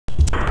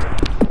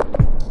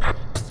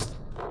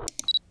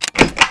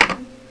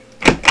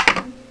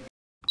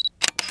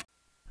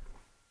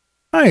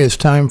Hi, it's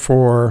time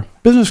for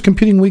Business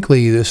Computing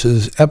Weekly. This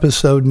is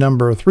episode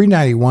number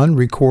 391,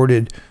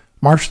 recorded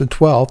March the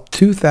 12th,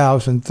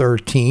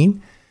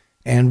 2013.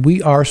 And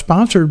we are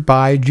sponsored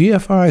by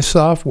GFI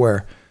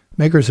Software,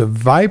 makers of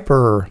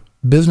Viper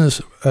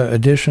Business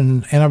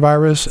Edition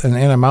antivirus and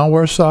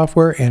anti-malware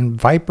software and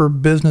Viper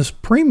Business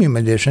Premium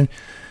Edition.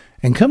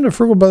 And come to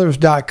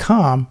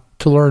frugalbrothers.com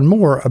to learn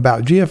more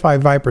about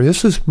GFI Viper.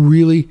 This is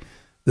really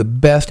the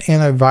best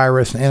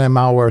antivirus and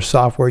anti-malware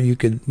software you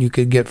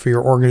could get for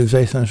your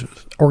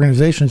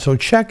organization. So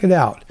check it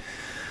out.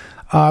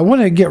 I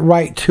want to get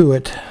right to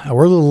it.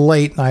 We're a little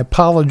late, and I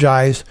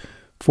apologize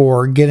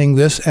for getting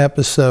this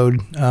episode,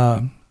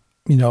 up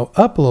a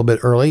little bit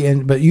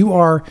early. But you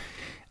are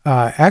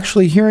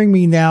actually hearing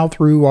me now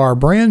through our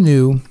brand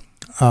new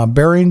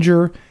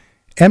Behringer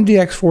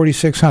MDX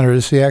 4600.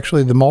 This is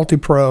actually the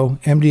Multi-Pro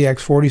MDX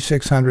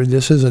 4600.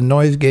 This is a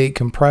noise gate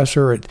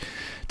compressor. It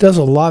does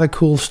a lot of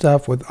cool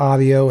stuff with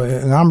audio,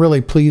 and I'm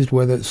really pleased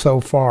with it so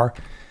far.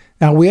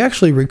 Now, we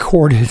actually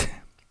recorded,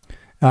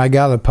 and I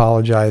got to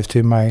apologize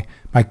to my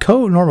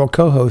normal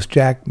co-host,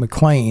 Jack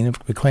McLean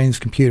of McLean's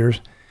Computers.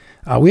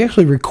 We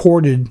actually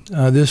recorded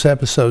this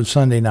episode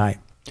Sunday night.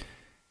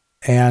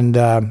 And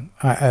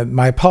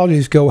my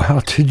apologies go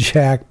out to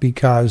Jack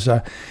because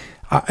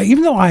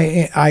even though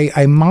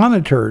I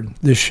monitored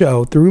the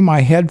show through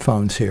my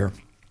headphones here,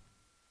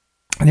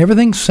 and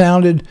everything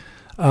sounded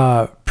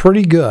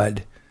pretty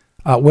good,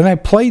 when I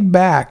played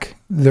back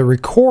the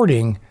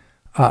recording,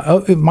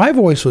 my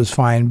voice was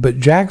fine, but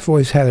Jack's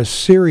voice had a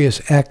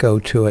serious echo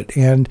to it.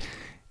 And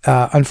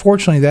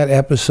unfortunately, that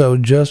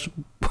episode just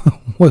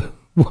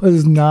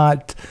was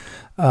not,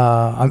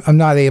 I'm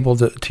not able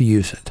to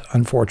use it,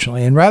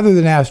 unfortunately. And rather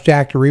than ask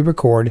Jack to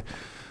re-record,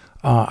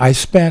 I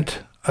spent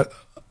a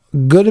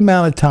good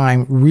amount of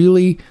time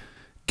really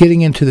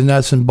getting into the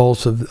nuts and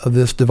bolts of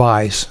this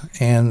device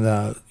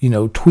and,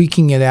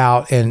 tweaking it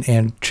out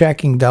and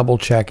checking, double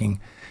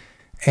checking.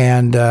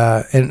 And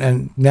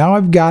now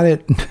I've got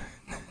it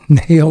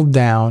nailed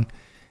down.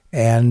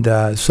 And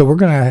so we're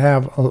going to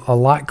have a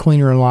lot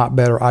cleaner and a lot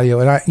better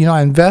audio. And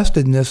I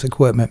invested in this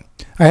equipment.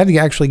 I had to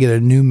actually get a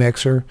new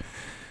mixer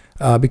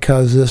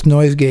because this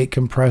noise gate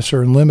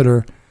compressor and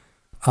limiter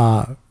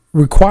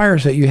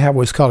requires that you have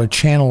what's called a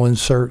channel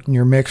insert in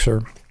your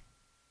mixer.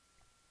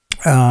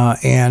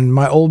 And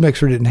my old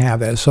mixer didn't have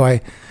that. So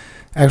I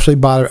actually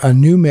bought a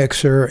new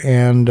mixer,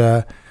 and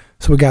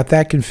so we got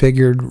that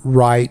configured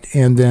right.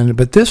 And then,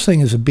 but this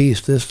thing is a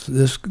beast.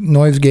 This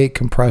noise gate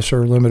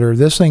compressor limiter,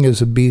 this thing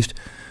is a beast.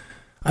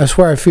 I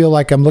swear I feel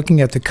like I'm looking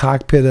at the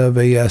cockpit of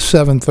a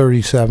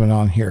 737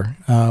 on here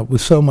with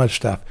so much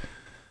stuff.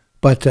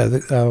 But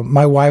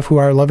my wife, who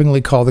I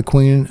lovingly call the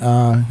Queen,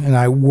 and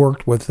I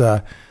worked with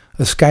a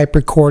Skype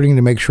recording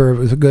to make sure it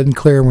was good and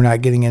clear. We're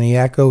not getting any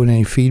echo and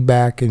any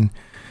feedback, and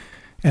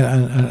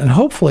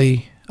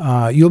hopefully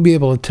you'll be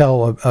able to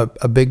tell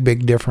a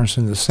big difference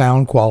in the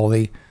sound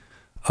quality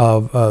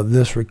of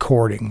this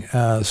recording.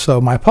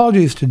 So my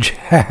apologies to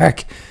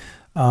Jack.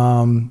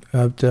 That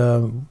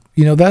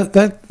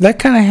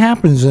kind of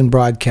happens in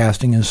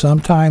broadcasting, and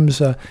sometimes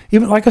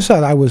even like I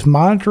said, I was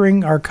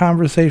monitoring our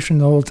conversation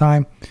the whole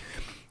time,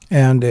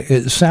 and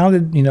it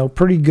sounded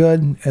pretty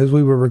good as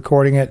we were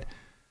recording it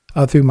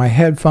through my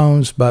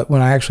headphones. But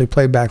when I actually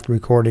played back the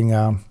recording,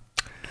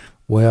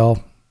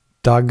 well,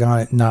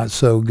 doggone it, not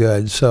so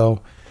good.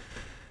 So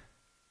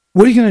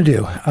what are you going to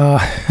do?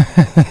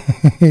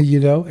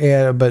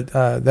 But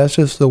that's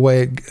just the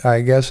way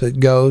I guess it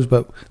goes.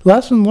 But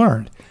lesson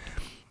learned.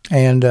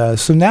 And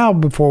so now,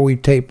 before we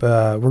tape,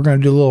 we're going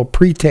to do a little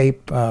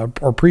pre-tape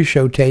or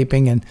pre-show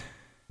taping, and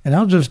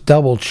I'll just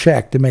double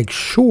check to make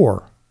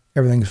sure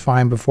everything's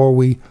fine before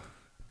we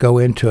go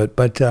into it.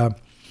 But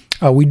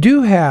we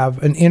do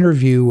have an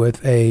interview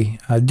with a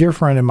dear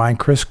friend of mine,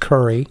 Chris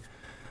Currie.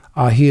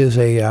 He is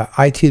a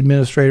IT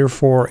administrator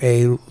for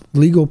a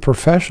legal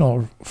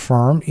professional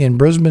firm in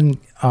Brisbane,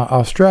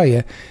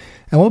 Australia,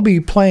 and we'll be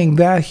playing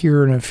that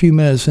here in a few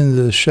minutes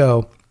into the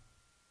show.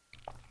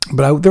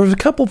 But there was a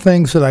couple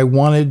things that I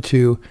wanted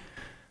to,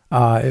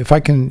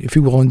 if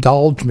you will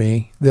indulge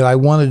me, that I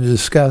wanted to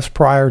discuss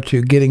prior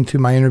to getting to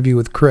my interview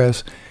with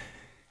Chris,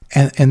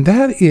 and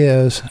that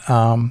is,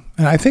 and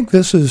I think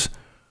this is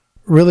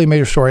really a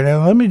major story.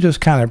 Now let me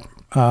just kind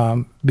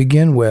of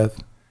begin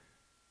with.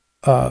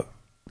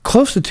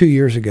 Close to 2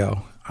 years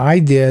ago, I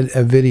did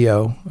a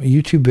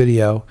YouTube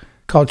video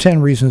called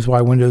 10 Reasons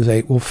Why Windows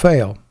 8 Will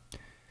Fail.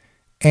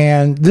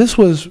 And this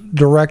was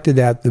directed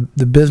at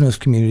the business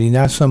community,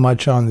 not so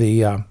much on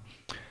the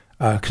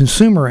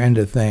consumer end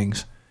of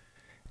things.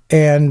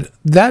 And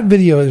that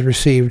video has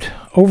received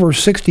over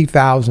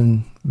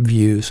 60,000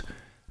 views.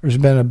 There's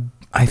been,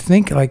 I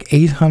think, like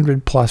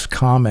 800 plus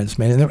comments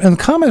made. And the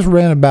comments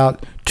ran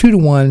about 2 to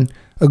 1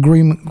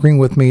 agreeing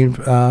with me.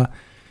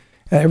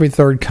 Every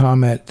third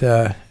comment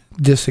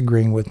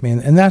disagreeing with me,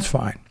 and that's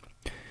fine.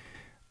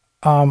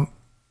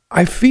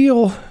 I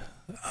feel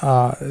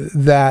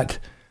that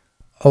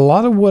a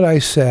lot of what I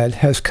said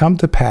has come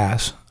to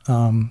pass.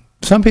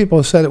 Some people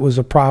have said it was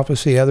a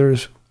prophecy.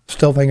 Others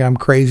still think I'm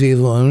crazy as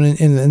a loon,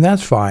 and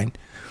that's fine.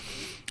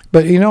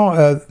 But you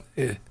know,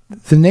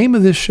 the name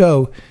of this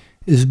show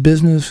is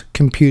Business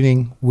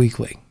Computing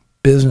Weekly.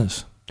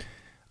 Business.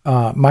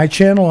 My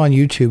channel on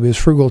YouTube is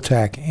Frugal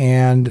Tech,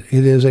 and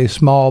it is a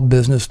small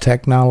business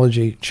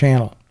technology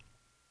channel.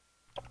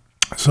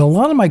 So a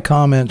lot of my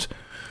comments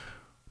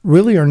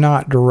really are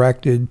not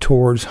directed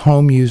towards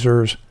home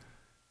users.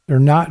 They're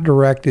not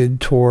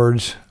directed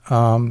towards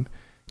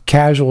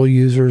casual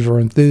users or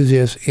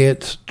enthusiasts.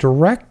 It's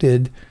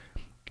directed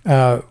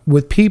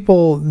with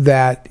people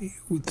that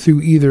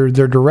through either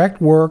their direct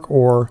work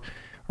or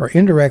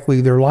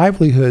indirectly their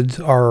livelihoods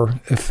are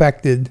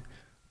affected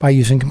by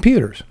using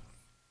computers.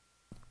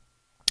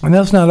 And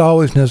that's not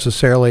always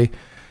necessarily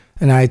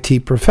an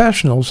IT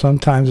professional.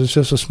 Sometimes it's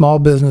just a small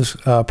business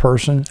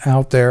person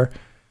out there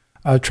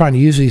trying to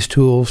use these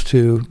tools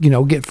to, you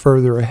know, get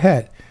further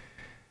ahead.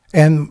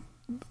 And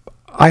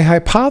I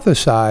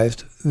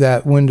hypothesized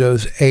that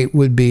Windows 8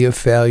 would be a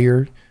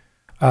failure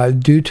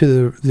due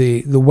to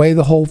the way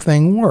the whole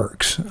thing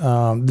works.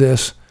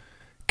 This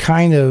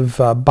kind of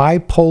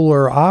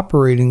bipolar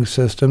operating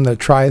system that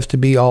tries to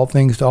be all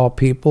things to all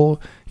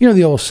people. You know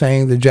the old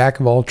saying, the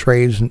jack of all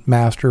trades,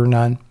 master of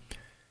none.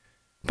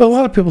 But a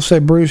lot of people say,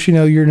 Bruce, you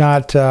know, you're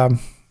not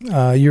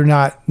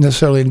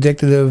necessarily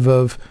indicative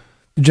of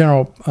the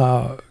general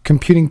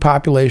computing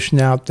population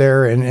out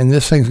there, and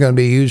this thing's going to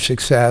be a huge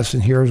success,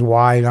 and here's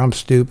why, and I'm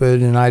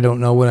stupid, and I don't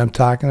know what I'm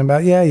talking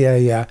about.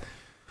 Yeah.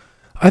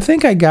 I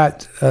think I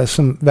got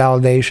some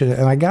validation,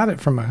 and I got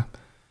it from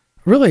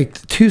really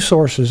two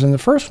sources. And the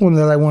first one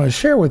that I want to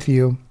share with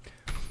you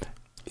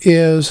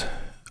is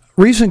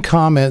recent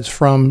comments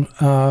from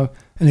an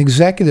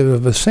executive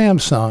of a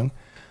Samsung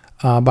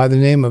by the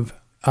name of,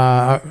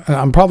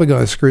 I'm probably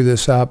going to screw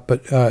this up,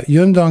 but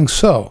Yundong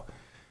So.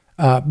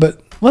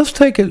 But let's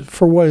take it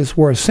for what it's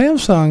worth.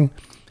 Samsung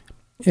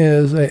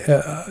is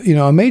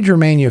a major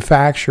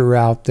manufacturer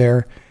out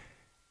there,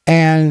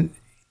 and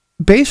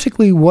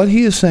basically what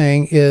he is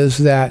saying is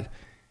that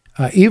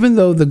even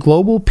though the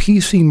global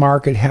PC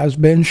market has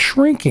been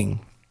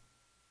shrinking,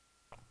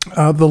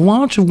 the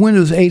launch of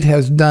Windows 8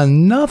 has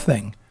done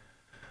nothing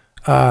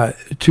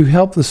to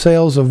help the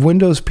sales of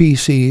Windows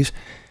PCs,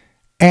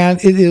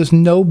 and it is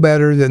no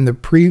better than the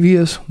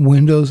previous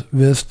Windows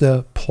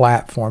Vista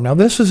platform. Now,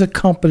 this is a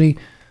company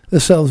that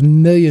sells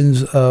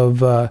millions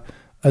of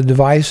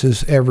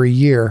devices every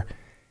year,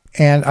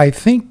 and I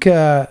think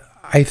that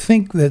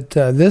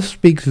this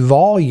speaks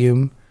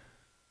volumes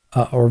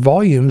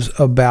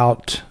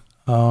about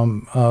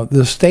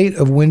the state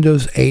of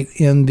Windows 8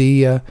 in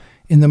the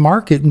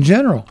market in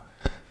general.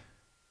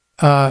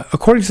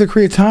 According to the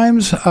Korea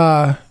Times,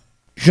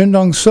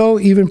 Jundong So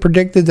even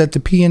predicted that the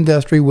P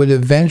industry would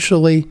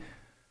eventually,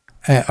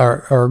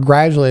 or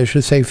gradually, I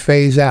should say,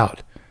 phase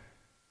out.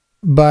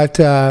 But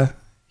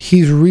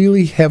he's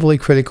really heavily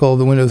critical of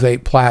the Windows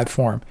 8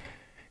 platform.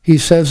 He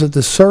says that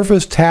the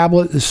Surface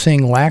tablet is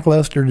seeing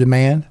lackluster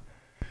demand.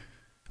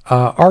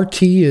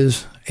 RT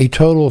is a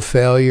total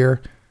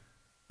failure.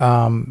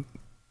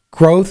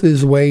 Growth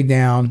is way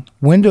down.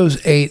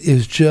 Windows 8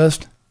 is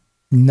just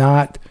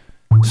not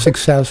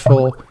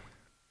successful.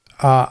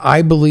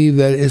 I believe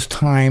that it's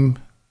time,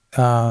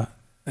 and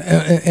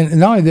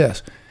not only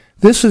this,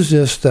 this is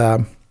just,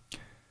 I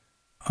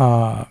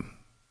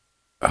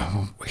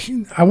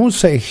won't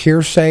say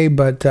hearsay,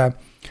 but what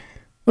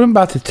I'm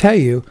about to tell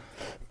you,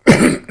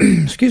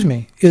 excuse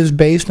me, is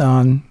based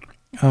on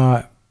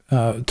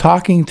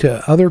talking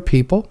to other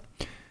people,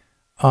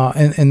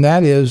 and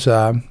that is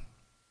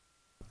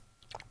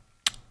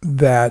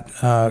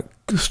that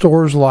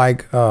stores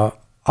like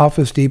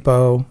Office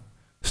Depot,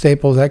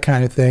 Staples, that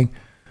kind of thing,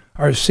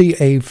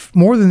 see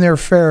more than their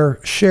fair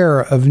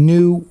share of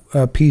new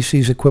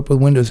PCs equipped with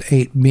Windows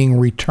 8 being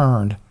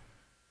returned.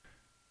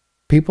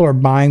 People are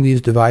buying these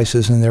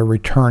devices and they're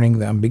returning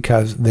them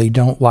because they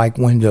don't like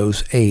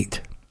Windows 8.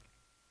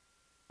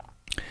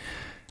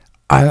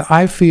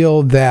 I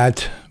feel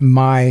that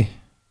my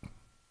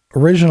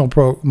original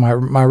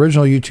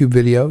YouTube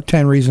video,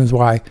 10 Reasons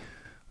Why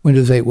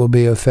Windows 8 will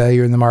be a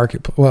failure in the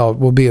market, well,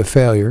 will be a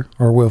failure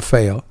or will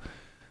fail,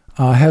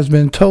 has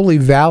been totally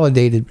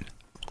validated,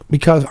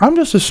 because I'm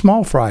just a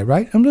small fry,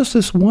 right? I'm just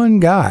this one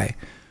guy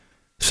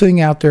sitting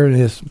out there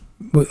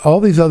with all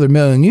these other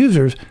million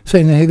users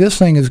saying, hey, this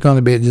thing is going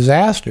to be a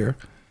disaster.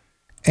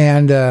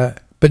 And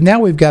but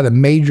now we've got a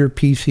major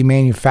PC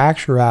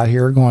manufacturer out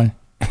here going,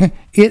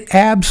 it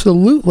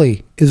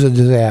absolutely is a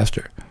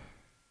disaster.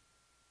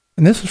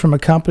 And this is from a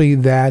company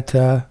that,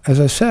 as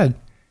I said,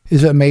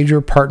 is a major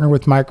partner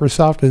with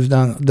Microsoft,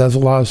 does a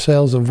lot of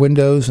sales of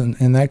Windows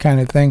and that kind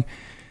of thing.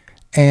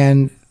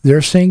 And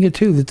they're seeing it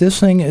too, that this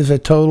thing is a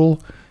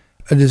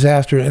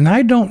disaster. And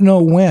I don't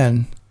know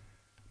when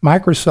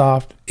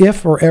Microsoft,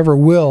 if or ever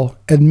will,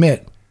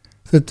 admit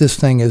that this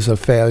thing is a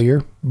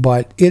failure,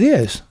 but it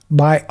is.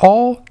 By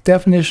all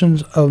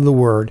definitions of the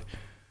word,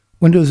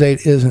 Windows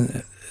 8 is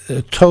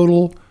a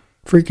total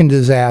freaking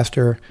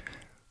disaster,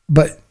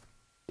 but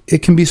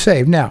it can be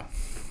saved. Now,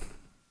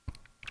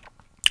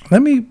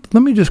 let me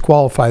just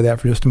qualify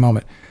that for just a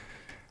moment.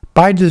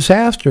 By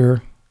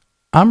disaster,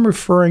 I'm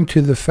referring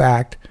to the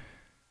fact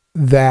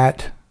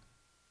that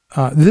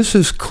this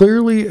is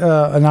clearly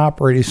an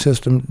operating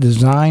system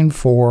designed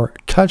for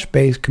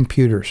touch-based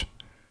computers,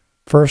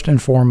 first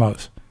and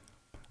foremost.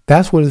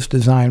 That's what it's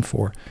designed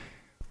for.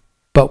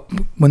 But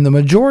when the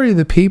majority of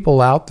the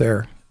people out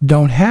there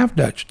don't have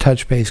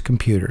touch-based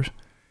computers,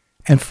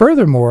 and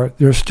furthermore,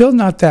 there's still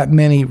not that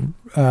many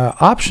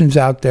options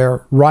out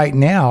there right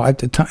now at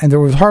the time, and there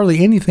was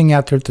hardly anything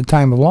out there at the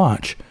time of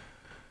launch.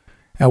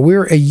 Now,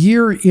 we're a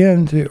year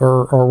into,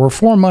 or we're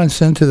 4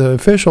 months into the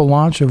official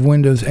launch of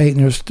Windows 8,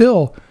 and there's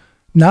still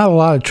not a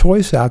lot of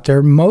choice out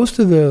there. Most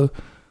of the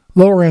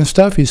lower-end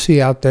stuff you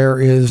see out there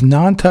is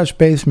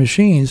non-touch-based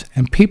machines,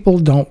 and people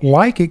don't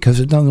like it because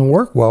it doesn't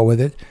work well with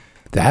it.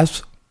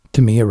 That's,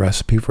 to me, a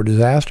recipe for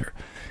disaster.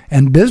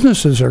 And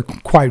businesses are,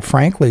 quite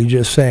frankly,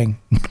 just saying,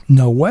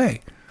 no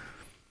way.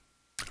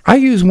 I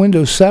use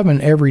Windows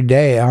 7 every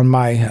day on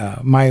my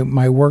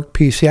my work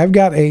PC. I've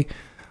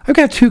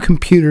got two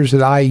computers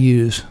that I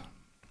use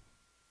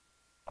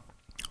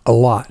a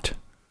lot.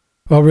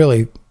 Well,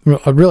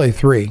 really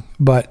three.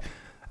 But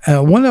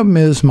one of them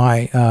is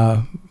my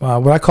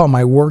what I call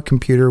my work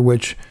computer,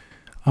 which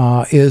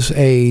is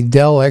a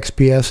Dell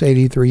XPS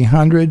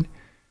 8300,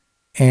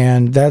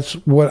 and that's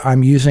what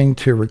I'm using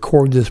to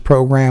record this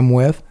program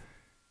with.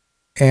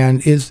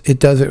 And it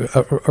does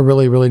a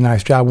really, really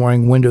nice job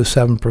running Windows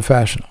 7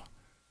 Professional.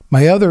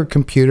 My other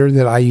computer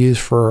that I use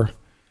for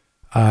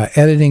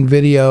editing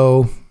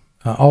video,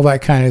 all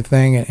that kind of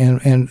thing,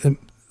 and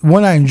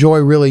one I enjoy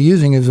really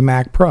using is the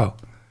Mac Pro.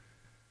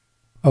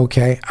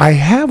 Okay, I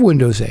have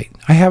Windows 8.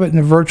 I have it in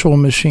a virtual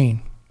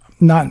machine.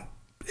 Not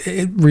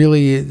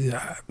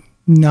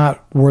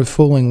worth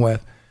fooling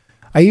with.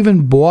 I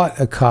even bought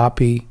a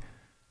copy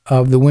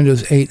of the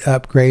Windows 8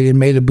 upgrade and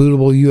made a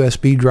bootable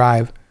USB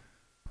drive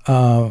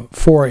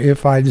for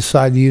if I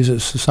decide to use it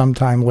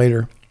sometime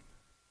later.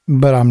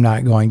 But I'm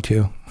not going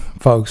to.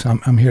 Folks,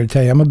 I'm here to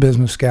tell you, I'm a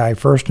business guy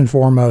first and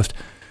foremost,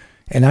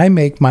 and I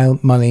make my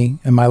money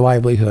and my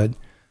livelihood.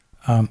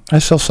 I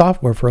sell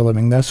software for a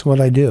living. That's what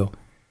I do.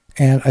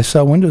 And I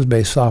sell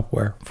Windows-based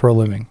software for a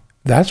living.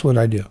 That's what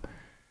I do.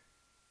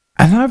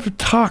 And I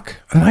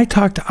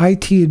talk to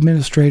IT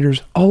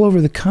administrators all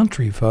over the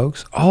country,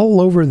 folks,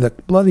 all over the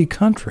bloody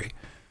country.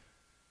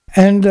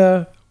 And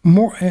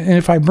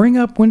if I bring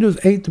up Windows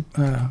 8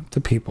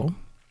 to people,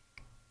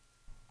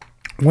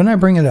 when I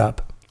bring it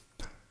up,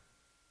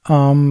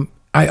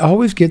 I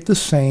always get the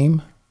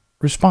same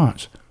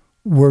response.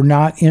 We're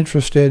not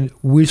interested.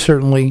 We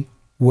certainly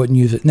wouldn't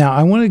use it. Now,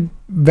 I want to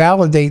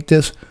validate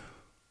this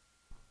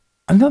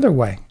another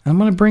way. I'm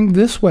going to bring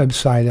this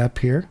website up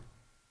here.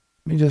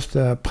 Let me just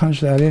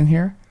punch that in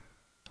here.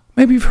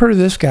 Maybe you've heard of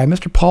this guy,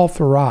 Mr. Paul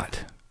Thurrott.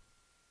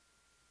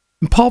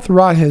 And Paul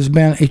Thurrott has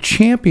been a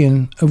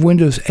champion of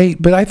Windows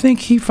 8, but I think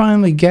he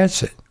finally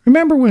gets it.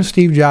 Remember when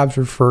Steve Jobs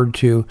referred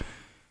to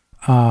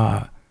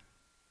the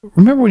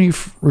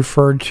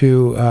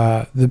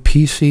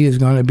PC is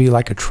going to be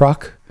like a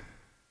truck?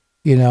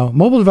 You know,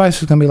 mobile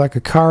device is going to be like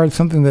a car,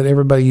 something that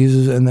everybody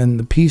uses, and then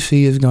the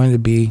PC is going to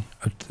be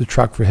the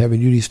truck for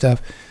heavy-duty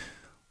stuff.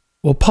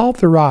 Well, Paul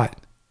Thurrott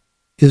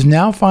is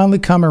now finally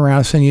coming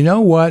around saying, you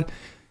know what?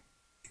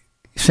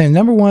 He's saying,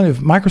 number one, if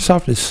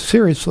Microsoft is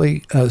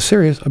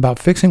serious about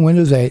fixing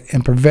Windows 8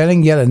 and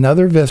preventing yet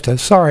another Vista,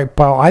 sorry,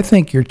 Paul, I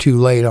think you're too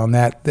late on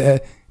that.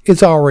 The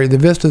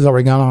Vista's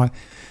already gone on.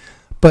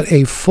 But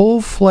a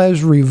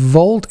full-fledged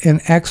revolt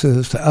and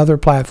exodus to other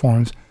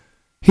platforms,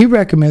 he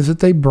recommends that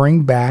they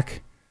bring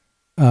back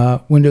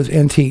Windows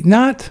NT.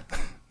 Not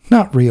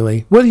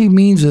really. What he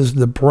means is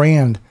the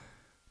brand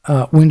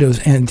Windows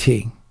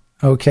NT.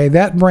 Okay,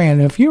 that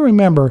brand. If you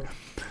remember,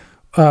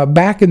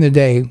 back in the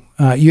day,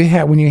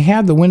 when you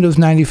had the Windows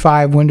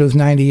 95, Windows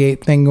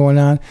 98 thing going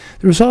on,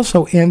 there was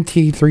also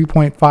NT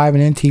 3.5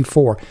 and NT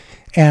 4,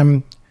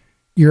 and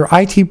your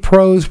IT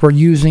pros were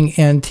using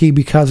NT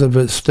because of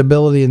its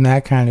stability and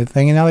that kind of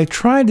thing. And now they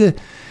tried to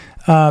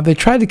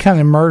kind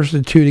of merge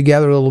the two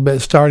together a little bit,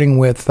 starting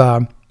with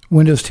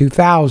Windows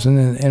 2000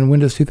 and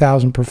Windows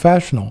 2000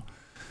 Professional.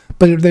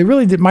 But if they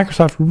really did,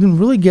 Microsoft didn't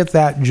really get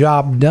that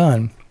job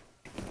done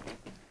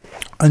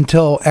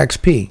until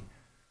XP.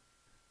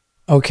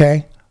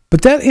 Okay,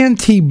 but that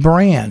NT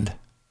brand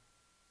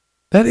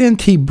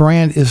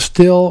is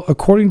still,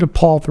 according to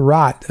Paul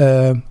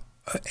Thurrott,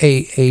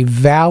 a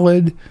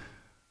valid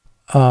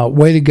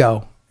way to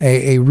go,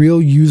 a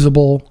real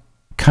usable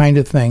kind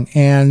of thing.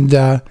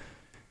 And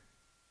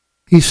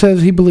he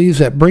says he believes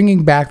that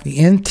bringing back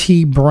the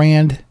NT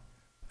brand,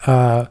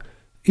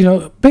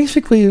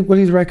 basically what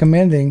he's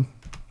recommending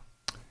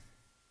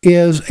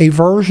is a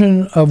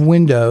version of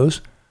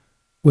Windows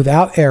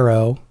without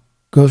Arrow,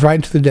 goes right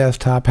into the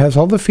desktop, has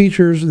all the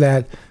features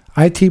that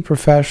IT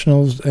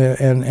professionals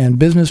and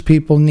business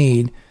people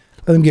need.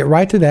 Let them get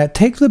right to that.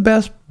 Take the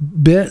best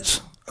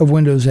bits of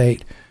Windows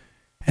 8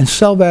 and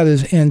sell that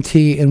as NT.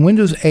 And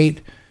Windows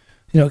 8,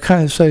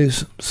 kind of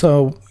says,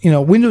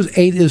 Windows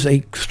 8 is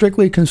a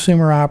strictly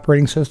consumer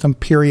operating system,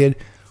 period.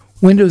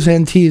 Windows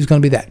NT is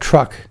going to be that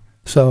truck.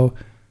 So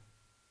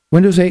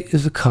Windows 8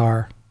 is the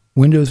car.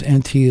 Windows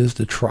NT is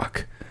the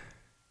truck.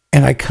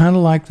 And I kind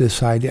of like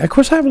this idea. Of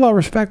course, I have a lot of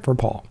respect for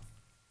Paul.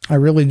 I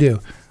really do.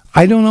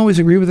 I don't always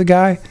agree with the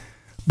guy,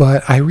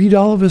 but I read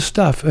all of his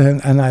stuff,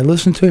 and I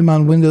listen to him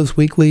on Windows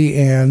Weekly,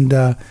 and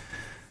I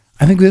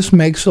think this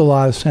makes a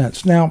lot of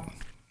sense. Now,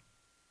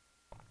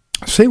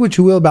 say what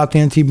you will about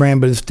the NT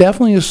brand, but it's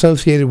definitely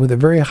associated with a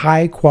very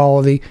high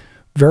quality,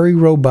 very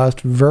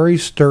robust, very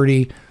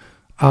sturdy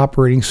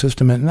operating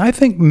system, and I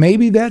think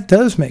maybe that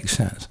does make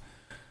sense.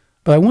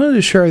 But I wanted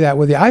to share that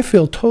with you. I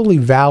feel totally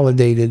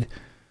validated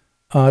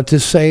to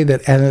say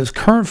that in its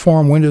current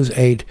form, Windows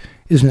 8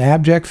 is an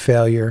abject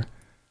failure.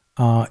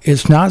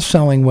 It's not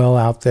selling well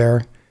out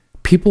there.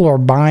 People are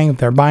buying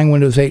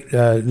Windows 8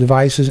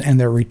 devices and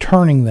they're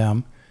returning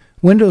them.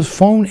 Windows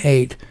Phone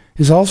 8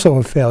 is also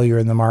a failure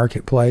in the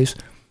marketplace.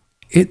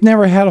 It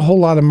never had a whole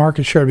lot of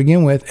market share to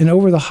begin with, and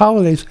over the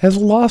holidays has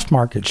lost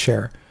market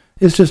share.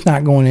 It's just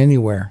not going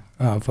anywhere,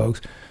 folks.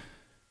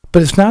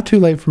 But it's not too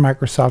late for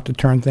Microsoft to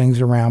turn things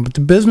around. But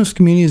the business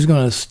community is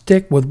going to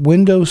stick with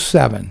Windows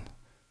 7,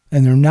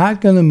 and they're not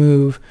going to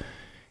move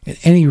in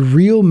any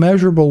real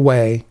measurable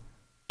way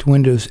to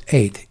Windows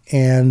 8.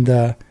 And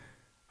I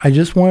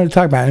just wanted to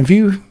talk about it. And if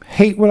you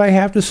hate what I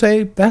have to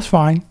say, that's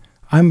fine.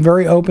 I'm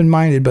very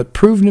open-minded, but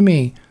prove to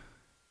me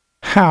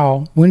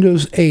how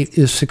Windows 8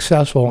 is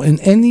successful in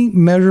any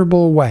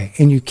measurable way.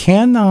 And you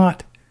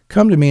cannot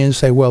come to me and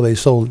say, well, they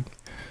sold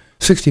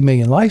 60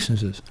 million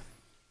licenses.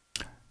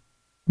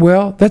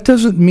 Well, that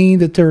doesn't mean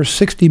that there are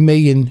 60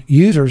 million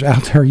users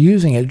out there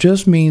using it. It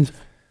just means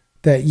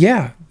that,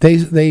 yeah,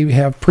 they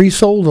have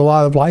pre-sold a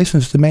lot of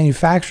licenses to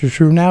manufacturers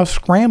who are now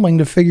scrambling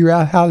to figure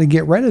out how to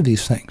get rid of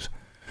these things.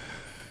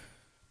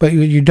 But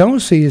what you don't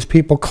see is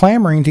people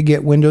clamoring to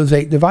get Windows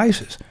 8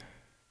 devices.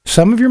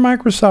 Some of your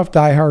Microsoft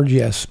diehards,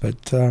 yes,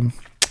 but for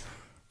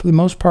the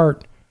most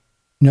part,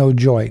 no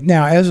joy.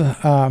 Now, as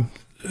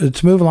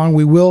to move along,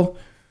 we will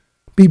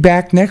be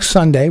back next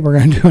Sunday. We're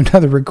going to do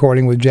another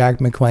recording with Jack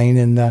McLean,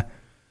 and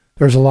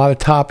there's a lot of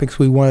topics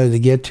we wanted to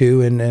get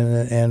to,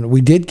 and we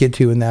did get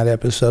to in that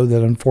episode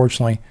that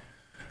unfortunately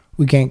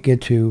we can't get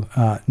to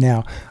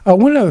now.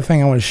 One other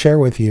thing I want to share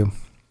with you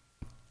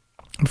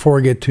before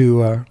we get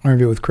to our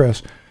interview with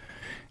Chris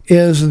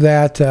is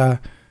that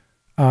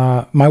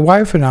my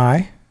wife and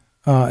I,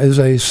 as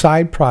a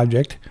side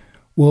project,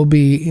 will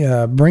be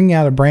bringing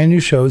out a brand new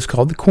show. It's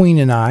called The Queen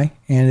and I,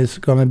 and it's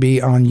going to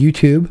be on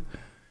YouTube.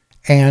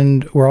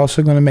 And we're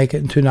also going to make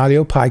it into an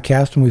audio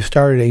podcast, and we've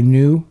started a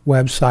new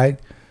website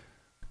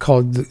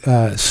called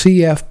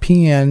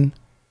CFPN.TV,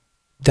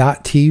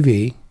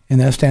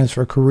 and that stands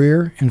for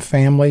Career and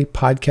Family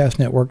Podcast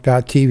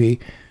Network.tv.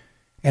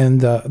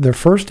 And the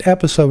first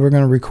episode we're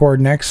going to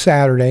record next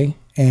Saturday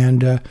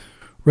and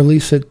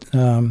release it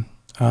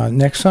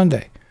next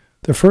Sunday.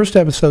 The first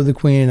episode of The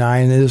Queen and I,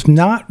 and it is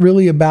not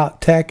really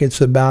about tech. It's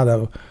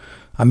about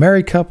a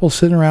married couple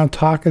sitting around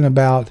talking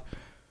about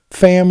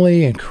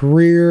family and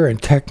career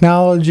and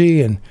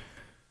technology and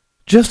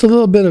just a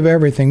little bit of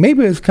everything.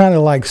 Maybe it's kind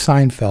of like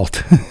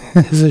Seinfeld.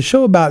 It's a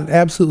show about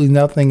absolutely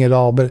nothing at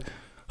all, but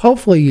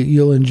hopefully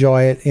you'll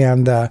enjoy it.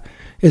 And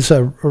it's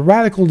a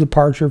radical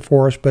departure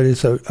for us, but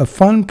it's a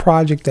fun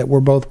project that we're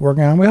both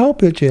working on. We hope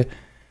that you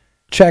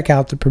check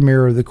out the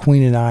premiere of The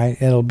Queen and I.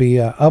 It'll be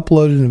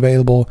uploaded and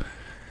available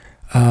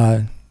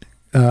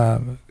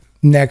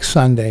next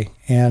Sunday.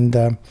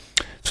 And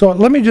so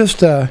let me just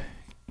talk to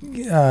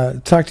you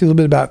a little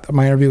bit about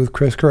my interview with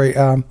Chris Currie.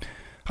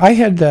 I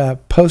had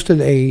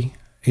posted a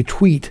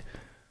tweet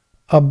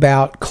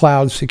about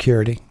cloud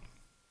security,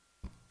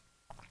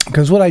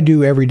 because what I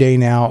do every day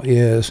now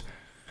is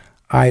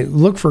I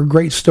look for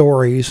great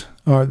stories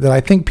that I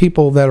think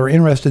people that are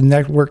interested in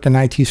network and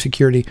IT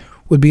security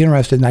would be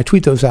interested in. I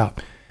tweet those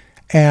out.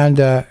 And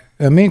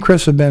me and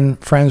Chris have been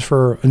friends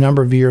for a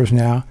number of years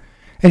now,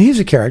 and he's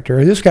a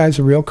character. This guy's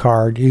a real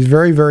card. He's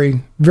very,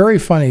 very, very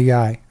funny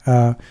guy.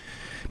 But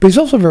he's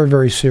also very,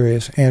 very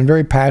serious and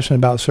very passionate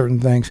about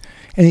certain things.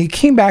 And he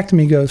came back to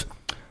me and goes,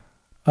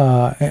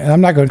 and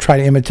I'm not going to try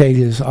to imitate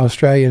his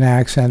Australian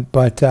accent,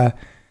 but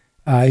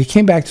he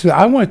came back to say,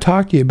 I want to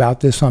talk to you about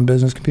this on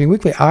Business Computing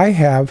Weekly. I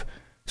have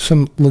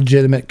some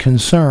legitimate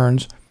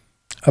concerns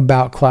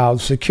about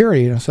cloud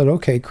security. And I said,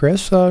 okay,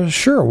 Chris,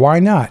 sure, why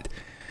not?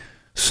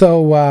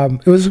 So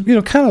it was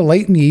kind of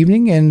late in the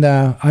evening, and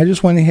I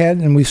just went ahead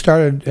and we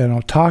started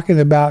talking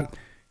about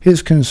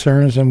his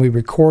concerns, and we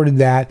recorded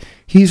that.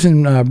 He's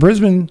in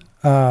Brisbane,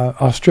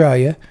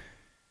 Australia,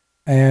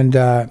 and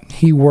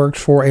he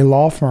works for a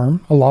law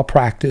firm, a law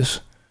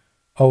practice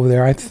over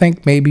there. I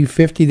think maybe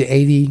 50 to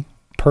 80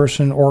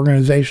 person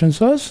organization,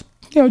 so it's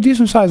a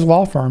decent sized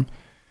law firm.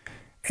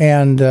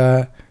 And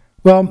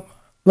well,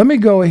 let me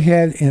go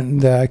ahead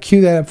and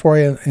cue that up for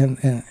you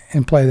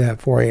and play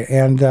that for you,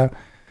 and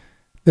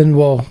then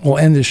we'll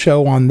end the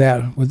show on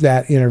that with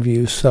that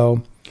interview.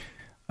 So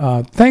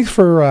thanks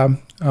for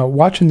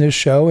watching this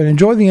show, and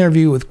enjoy the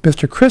interview with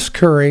Mr. Chris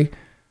Currie,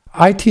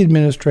 IT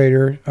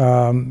administrator,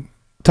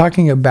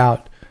 talking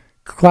about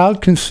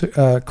cloud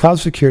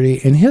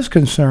security and his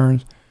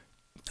concerns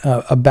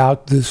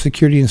about the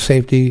security and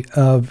safety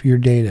of your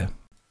data.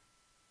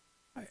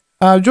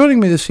 Joining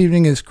me this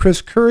evening is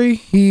Chris Currie.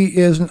 He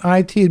is an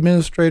IT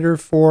administrator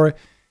for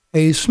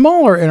a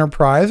smaller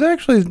enterprise,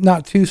 actually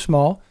not too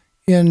small,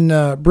 in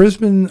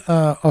Brisbane,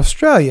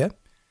 Australia.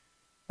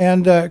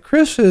 And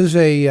Chris is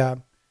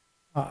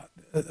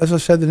as I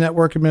said, the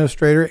network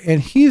administrator,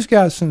 and he's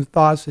got some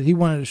thoughts that he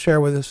wanted to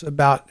share with us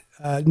about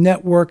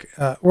network,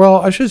 well,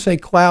 I should say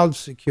cloud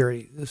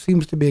security. This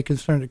seems to be a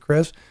concern to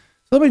Chris.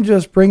 So let me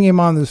just bring him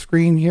on the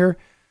screen here.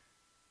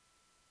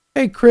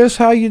 Hey, Chris,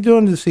 how you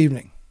doing this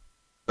evening?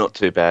 Not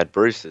too bad,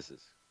 Bruce. This is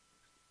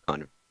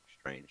kind of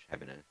strange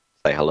having to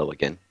say hello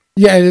again.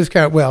 Yeah, it is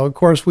kind of, well, of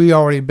course, we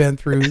already been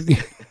through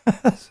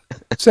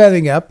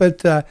setting up,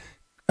 but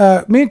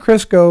me and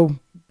Chris go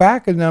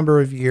back a number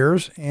of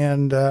years,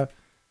 and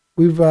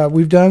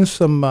we've done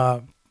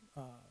some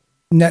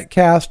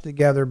netcast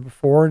together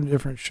before in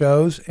different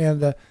shows,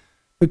 and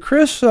but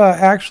Chris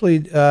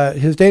actually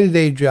his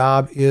day-to-day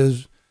job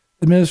is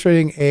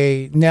administrating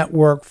a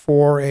network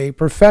for a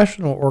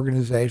professional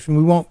organization.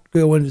 We won't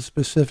go into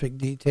specific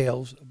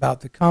details about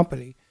the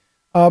company,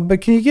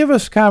 but can you give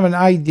us kind of an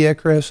idea,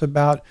 Chris,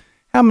 about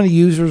how many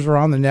users are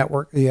on the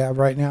network that you have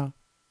right now?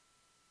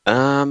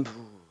 I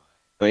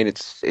mean,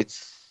 it'd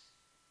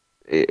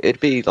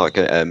be like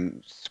a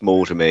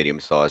small to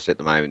medium sized at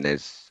the moment.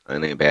 There's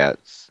only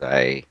about,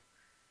 say,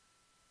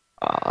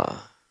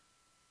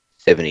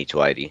 70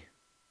 to 80.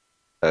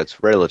 So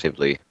it's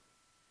relatively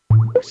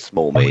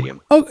small,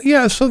 medium. Oh,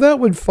 yeah, so that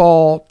would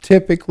fall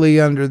typically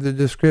under the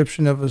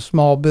description of a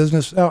small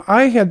business. Now,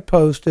 I had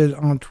posted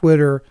on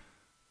Twitter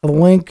a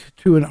link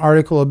to an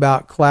article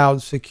about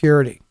cloud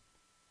security,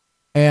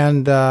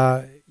 and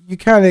you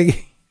kind of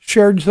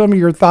shared some of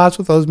your thoughts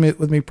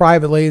with me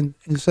privately, and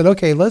said,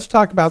 okay, let's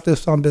talk about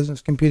this on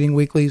Business Computing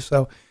Weekly.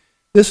 So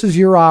this is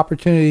your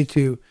opportunity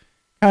to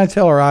kind of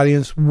tell our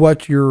audience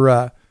what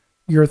your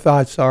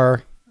thoughts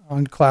are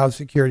on cloud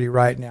security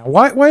right now.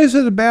 Why is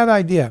it a bad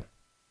idea?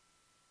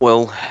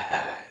 Well,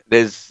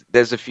 there's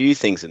a few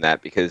things in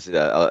that, because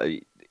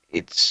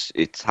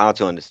it's hard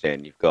to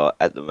understand. You've got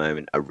at the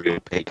moment a real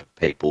peak of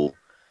people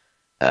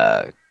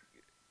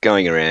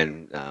going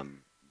around.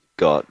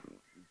 Got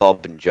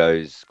Bob and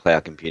Joe's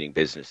cloud computing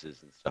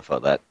businesses and stuff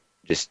like that,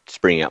 just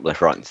springing up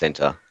left, right, and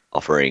center,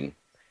 offering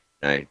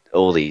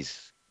all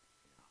this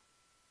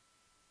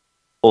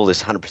 100%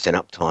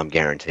 uptime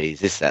guarantees,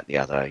 this, that, the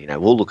other.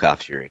 We'll look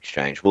after your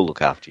exchange, we'll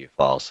look after your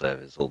file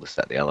servers, all this,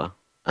 that, the other.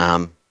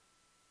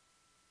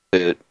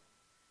 But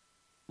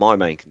my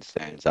main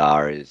concerns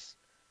is,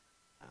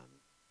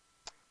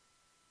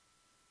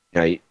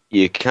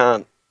 you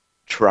can't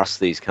trust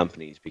these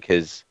companies,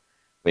 because,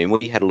 I mean,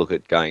 we had a look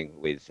at going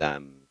with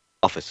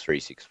Office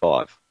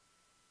 365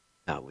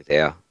 with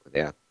our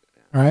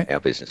Right. our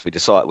business. We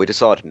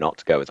decided not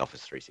to go with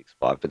Office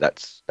 365, but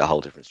that's a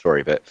whole different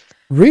story. But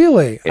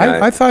Really,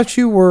 I thought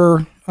you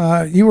were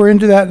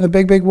into that in a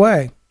big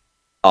way.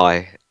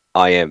 I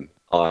am.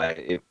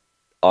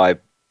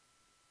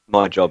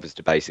 My job is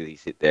to basically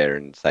sit there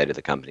and say to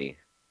the company,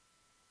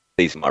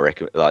 these are my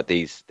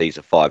these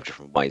are 5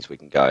 different ways we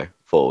can go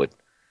forward,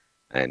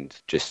 and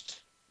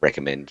just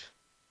recommend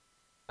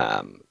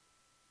the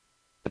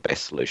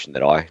best solution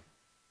that I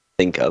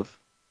think of.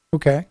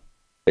 Okay.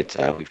 But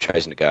we've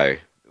chosen to go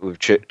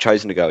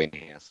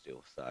in-house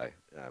still, so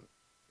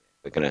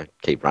we're going to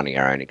keep running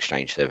our own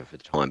exchange server for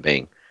the time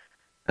being.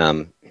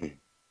 So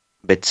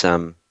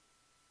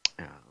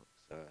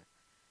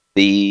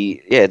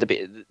the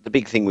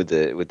big thing with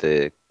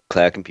the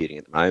cloud computing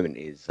at the moment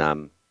is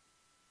you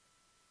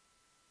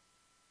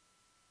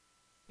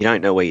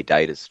don't know where your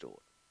data's stored.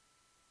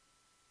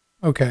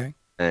 Okay.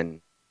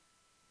 And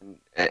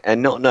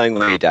not knowing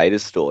where your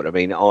data's stored. I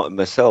mean,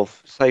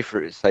 myself, say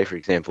for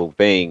example,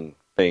 being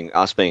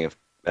a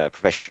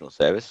professional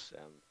service,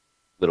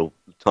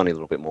 tiny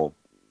little bit more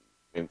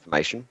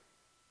information,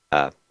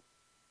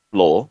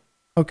 law.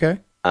 Okay.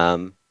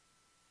 You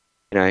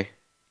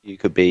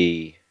could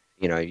be,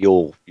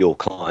 your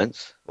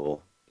clients, or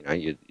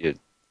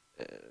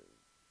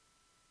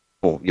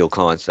your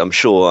clients. I'm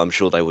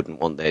sure they wouldn't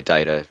want their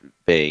data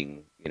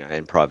being,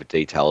 and private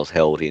details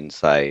held in,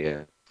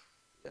 say,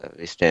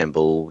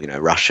 Istanbul,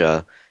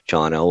 Russia,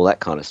 China, all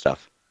that kind of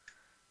stuff.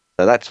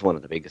 So that's one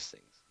of the biggest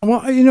things.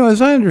 Well,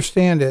 as I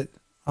understand it,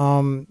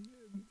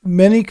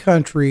 many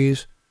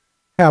countries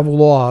have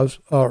laws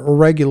or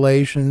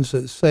regulations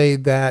that say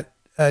that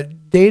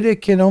data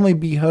can only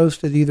be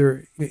hosted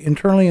either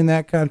internally in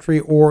that country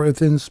or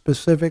within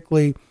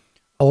specifically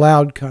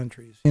allowed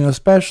countries.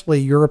 Especially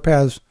Europe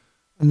has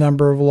a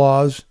number of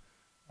laws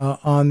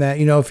on that.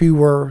 If you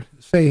were,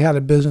 say, had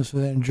a business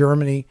in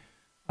Germany,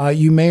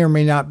 you may or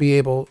may not be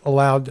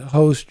allowed to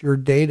host your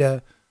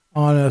data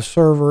on a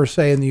server,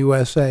 say, in the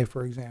USA,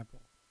 for example.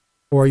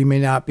 Or you may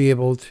not be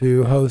able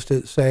to host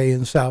it, say,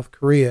 in South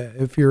Korea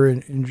if you're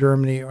in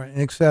Germany, or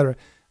et cetera.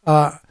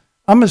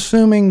 I'm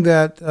assuming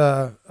that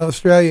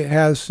Australia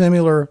has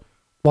similar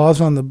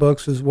laws on the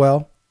books as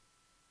well.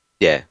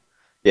 Yeah,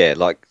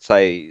 like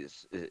say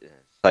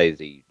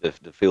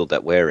the field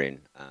that we're in,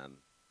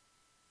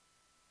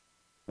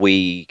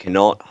 we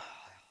cannot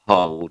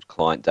hold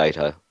client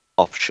data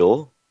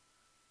offshore.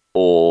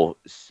 or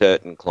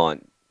certain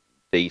client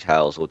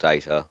details or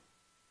data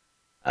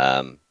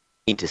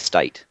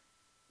interstate.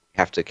 You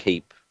have to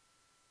keep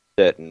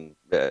certain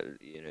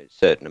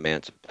certain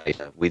amounts of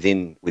data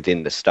within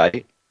the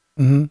state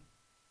Hmm.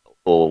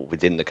 or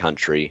within the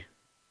country,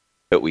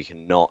 but we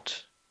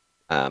cannot.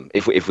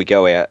 If we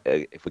go out,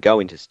 if we go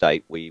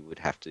interstate, we would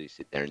have to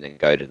sit there and then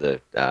go to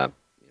the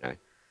you know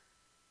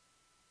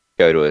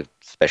go to a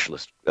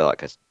specialist,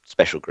 like a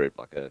special group,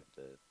 like the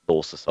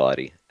law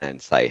society,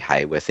 and say,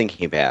 hey, we're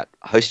thinking about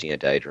hosting a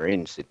data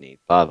in Sydney,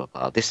 blah blah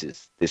blah. This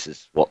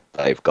is what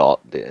they've got,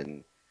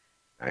 and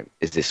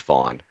is this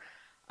fine?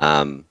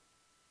 Um,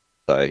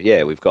 so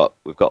yeah, we've got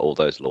all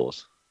those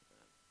laws.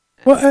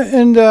 Well,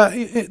 And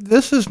and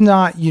this is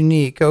not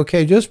unique.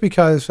 Okay, just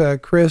because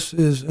Chris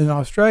is in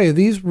Australia,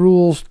 these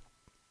rules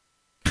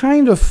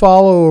kind of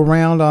follow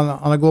around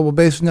on a global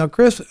basis. Now,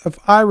 Chris, if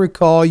I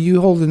recall,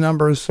 you hold a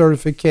number of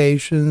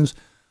certifications,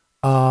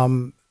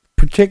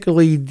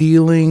 particularly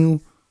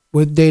dealing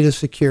with data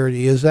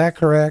security. Is that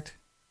correct?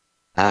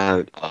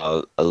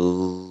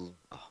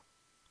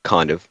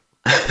 kind of.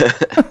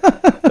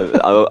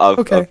 I've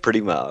Okay.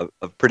 pretty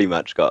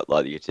much got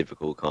like your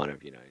typical kind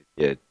of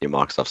your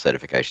Microsoft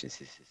certifications,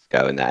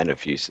 Cisco, and that, and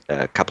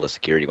a couple of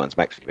security ones.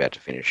 I'm actually about to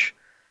finish.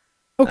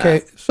 Uh,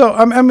 Okay. So,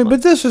 I mean, one.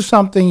 but this is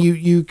something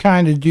you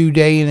kind of do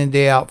day in and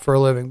day out for a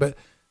living. But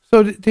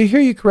so to hear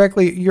you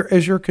correctly,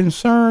 you're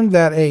concerned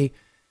that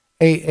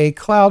a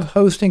cloud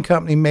hosting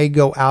company may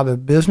go out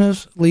of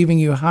business, leaving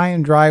you high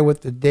and dry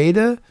with the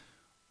data?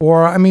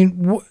 Or, I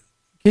mean,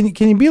 can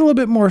you be a little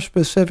bit more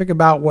specific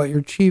about what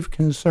your chief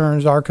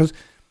concerns are? Because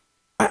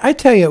I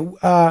tell you,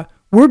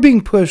 we're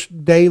being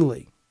pushed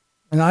daily,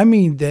 and I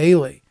mean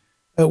daily.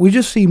 We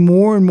just see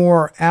more and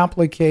more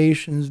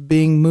applications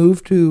being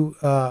moved to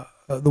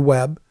the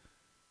web.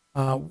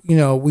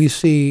 We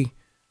see,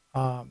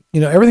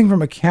 everything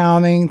from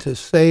accounting to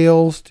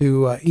sales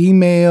to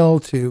email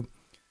to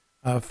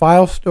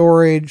file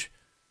storage.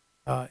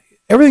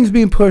 Everything's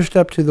being pushed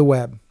up to the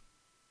web.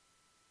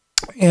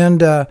 And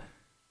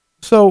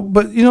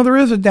but there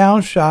is a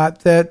downshot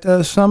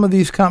that some of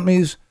these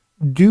companies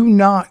do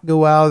not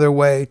go out of their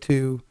way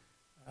to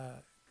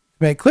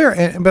make clear.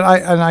 But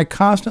I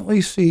constantly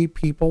see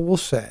people will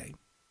say,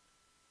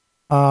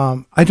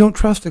 I don't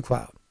trust the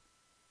cloud.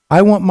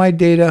 I want my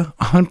data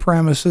on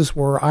premises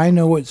where I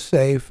know it's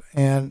safe,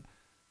 and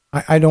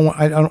I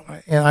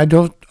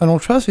don't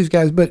trust these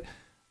guys. But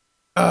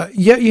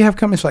yet you have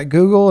companies like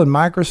Google and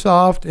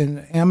Microsoft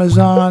and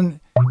Amazon,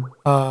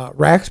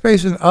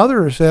 Rackspace, and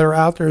others that are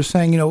out there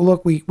saying,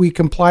 look, we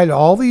comply to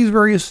all these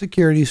various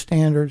security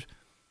standards.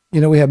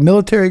 We have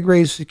military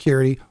grade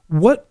security.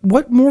 What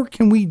more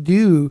can we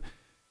do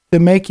to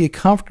make you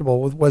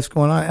comfortable with what's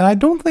going on? And I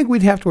don't think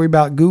we'd have to worry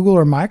about Google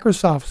or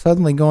Microsoft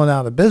suddenly going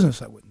out of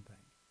business. I wouldn't think.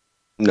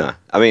 No,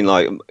 I mean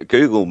like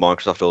Google,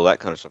 Microsoft, all that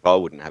kind of stuff. I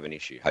wouldn't have an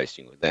issue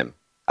hosting with them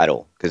at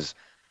all, because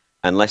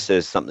unless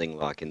there's something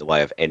like in the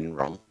way of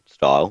Enron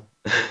style,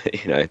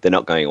 they're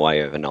not going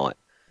away overnight.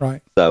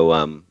 Right.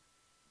 So,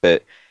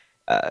 but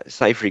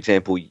say for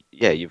example,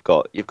 yeah, you've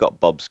got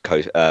Bob's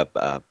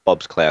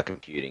Cloud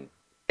Computing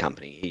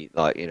company.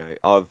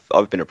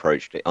 I've been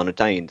approached on a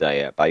day in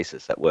day out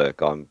basis at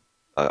work.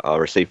 I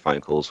receive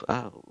phone calls.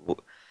 Oh,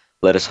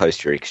 let us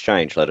host your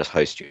Exchange. Let us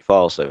host your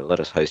file server.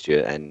 Let us host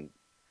your. And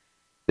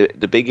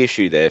the big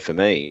issue there for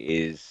me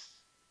is,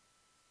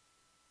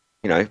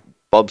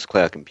 Bob's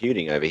Cloud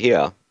Computing over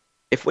here.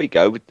 If we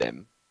go with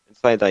them and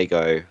say they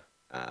go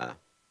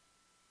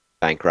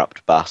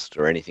bankrupt, bust,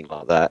 or anything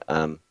like that,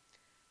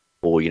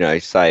 or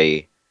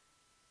say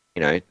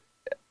it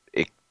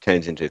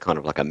turns into kind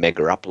of like a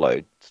mega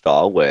upload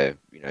style where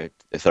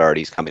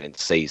authorities come in and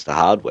seize the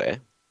hardware.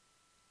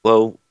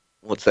 Well,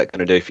 what's that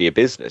going to do for your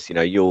business?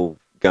 You're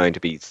going to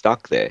be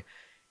stuck there.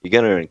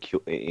 You're going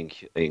to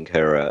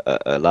incur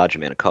a large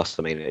amount of costs.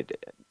 I mean,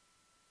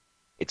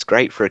 it's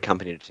great for a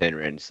company to turn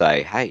around and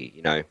say, hey,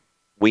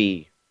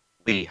 we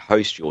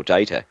host your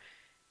data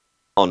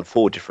on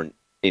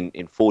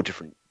in four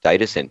different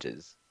data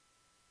centers,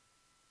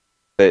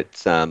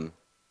 but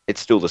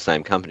it's still the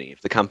same company. If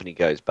the company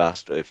goes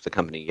bust, or if the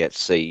company gets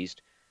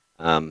seized,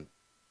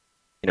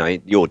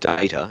 your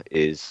data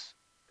is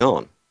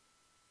gone.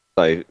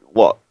 So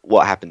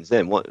what happens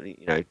then?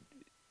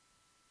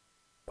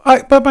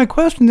 But my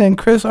question then,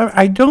 Chris,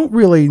 I don't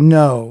really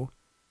know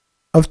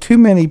of too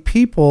many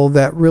people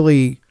that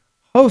really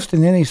host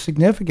in any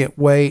significant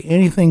way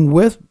anything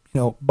with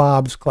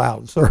Bob's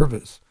cloud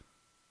service.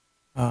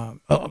 At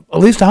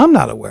least I'm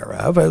not aware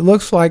of. It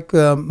looks like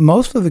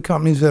most of the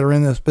companies that are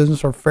in this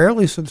business are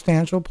fairly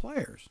substantial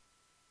players.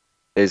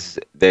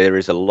 There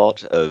is a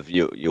lot of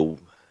you'll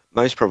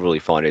most probably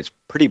find it's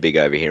pretty big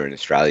over here in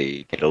Australia.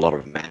 You get a lot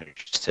of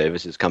managed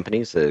services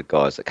companies, the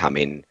guys that come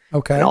in and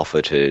Okay.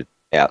 offer to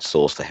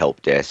outsource the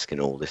help desk and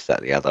all this,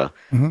 that, the other.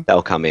 Hmm.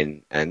 They'll come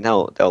in and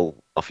they'll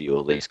offer you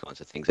all these kinds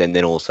of things, and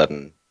then all of a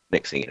sudden,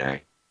 next thing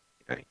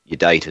your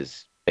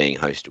data's being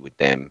hosted with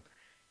them.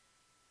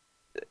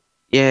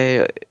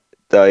 Yeah,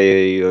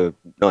 they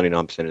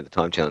 99% of the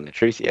time telling the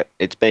truth. Yeah,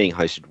 it's being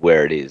hosted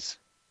where it is,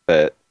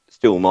 but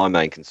still my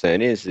main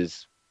concern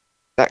is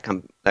that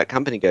that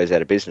company goes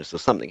out of business or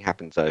something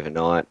happens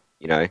overnight.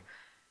 You know,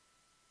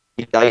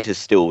 your data's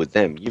still with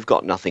them. You've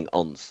got nothing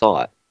on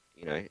site.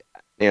 You know,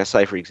 now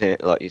say for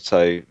example, like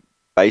so,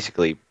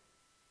 basically,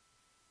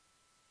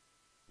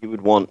 you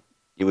would want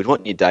your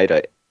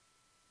data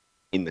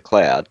in the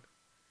cloud,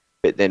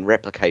 but then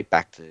replicate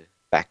back to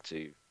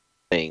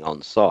being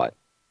on site.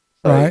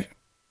 So, Right.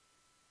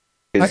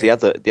 because the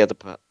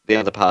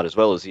other part as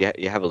well is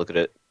you have a look at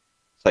it.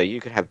 So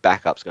you could have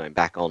backups going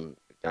back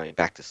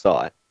to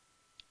site.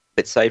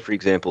 But say for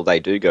example they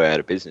do go out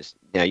of business.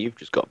 Now you've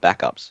just got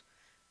backups,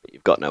 but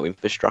you've got no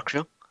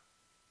infrastructure.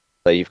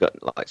 So you've got,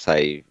 like,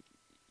 say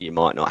you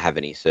might not have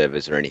any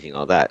servers or anything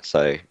like that.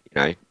 So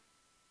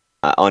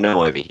I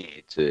know over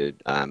here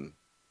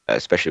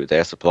especially with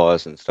our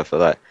suppliers and stuff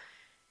like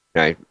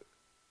that.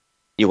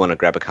 You want to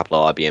grab a couple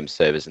of IBM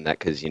servers and that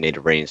because you need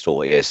to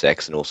reinstall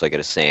ESX and also get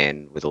a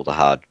SAN with all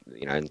the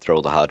and throw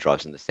all the hard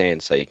drives in the SAN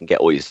so you can get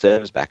all your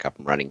servers back up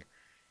and running.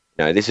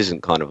 This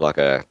isn't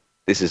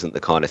this isn't the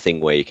kind of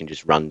thing where you can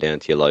just run down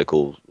to your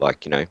local,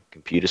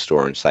 computer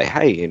store and say,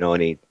 hey,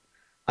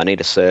 I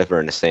need a server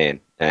and a SAN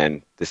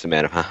and this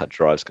amount of hard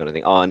drives kind of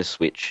thing. Oh, and a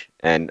switch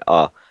and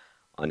I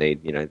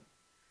need, you're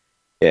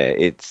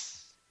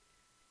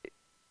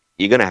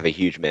going to have a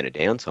huge amount of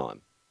downtime.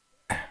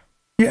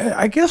 Yeah,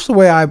 I guess the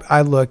way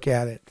I look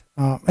at it,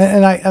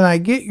 and I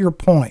get your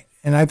point,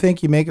 and I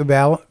think you make a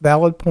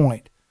valid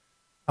point.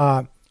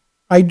 There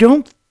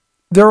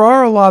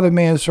are a lot of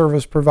managed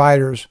service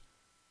providers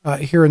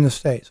here in the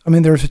States. I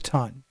mean, there's a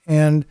ton,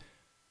 and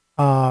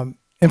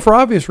for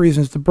obvious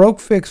reasons, the broke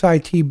fix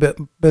IT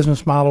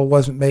business model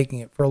wasn't making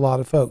it for a lot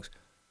of folks.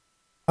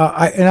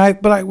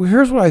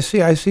 Here's what I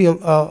see. I see a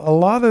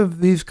lot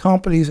of these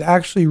companies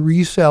actually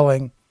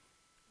reselling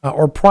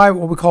or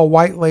what we call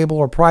white label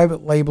or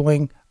private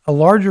labeling a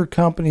larger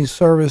company's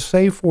service,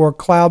 say for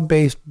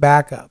cloud-based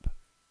backup.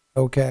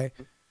 Okay,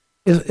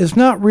 it's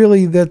not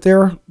really that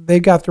they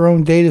got their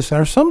own data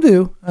center. Some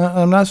do.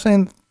 I'm not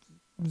saying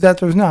that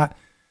there's not,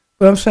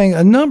 but I'm saying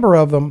a number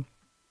of them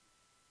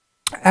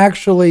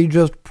actually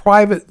just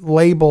private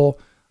label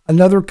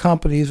another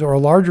company's or a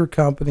larger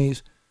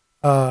company's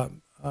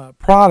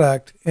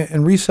product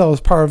and resell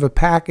as part of a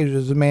package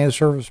as a managed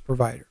service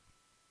provider.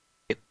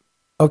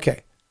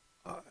 Okay.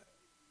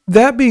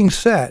 That being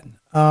said,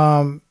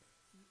 when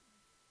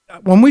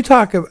we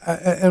talk about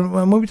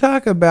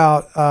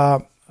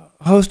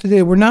hosted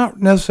data, we're not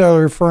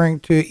necessarily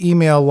referring to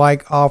email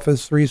like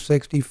Office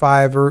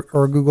 365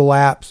 or Google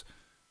Apps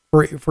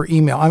for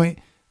email. I mean,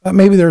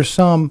 maybe there's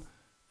some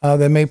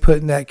that may put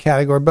in that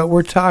category, but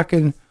we're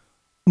talking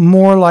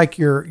more like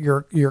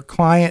your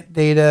client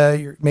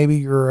data, maybe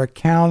your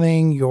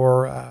accounting,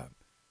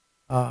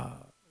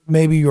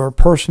 maybe your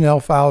personnel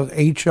files,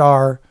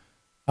 HR.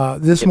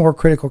 This more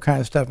critical kind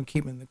of stuff and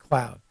keep them in the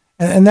cloud.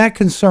 And that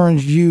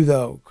concerns you,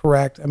 though,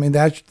 correct? I mean,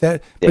 that. Yeah.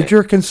 But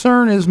your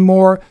concern is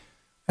more,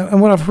 and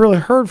what I've really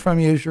heard from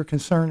you is your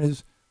concern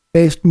is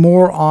based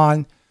more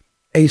on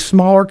a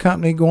smaller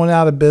company going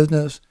out of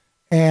business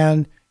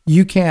and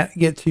you can't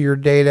get to your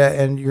data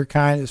and you're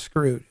kind of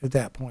screwed at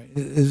that point.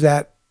 Is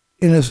that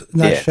in a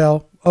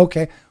nutshell? Yeah.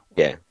 Okay.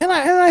 Yeah. And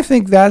I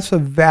think that's a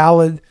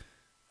valid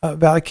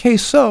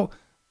case. So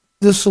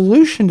the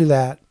solution to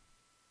that,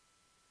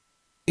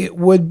 it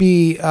would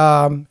be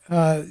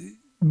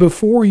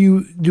before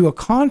you do a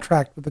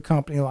contract with a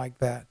company like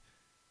that,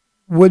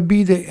 would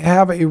be to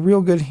have a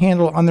real good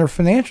handle on their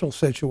financial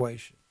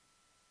situation.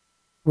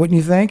 Wouldn't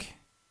you think?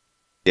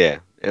 Yeah.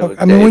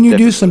 I mean, when you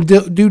do some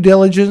due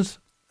diligence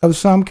of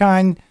some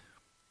kind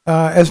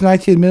as an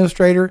IT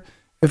administrator,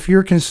 if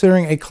you're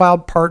considering a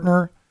cloud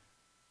partner,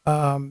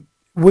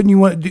 wouldn't you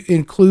want to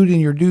include in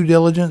your due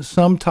diligence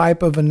some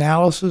type of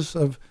analysis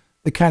of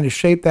the kind of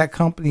shape that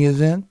company is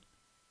in?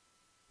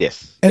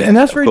 Yes. And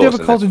that's very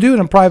difficult to do in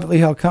a privately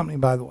held company,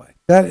 by the way.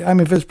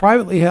 If it's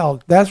privately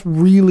held, that's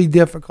really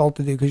difficult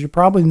to do because you're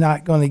probably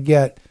not going to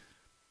get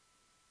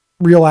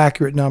real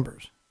accurate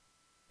numbers.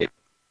 Yep.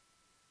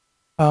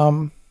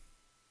 Well,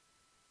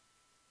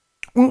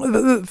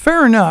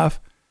 fair enough.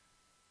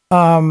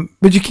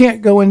 But you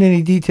can't go into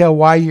any detail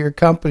why your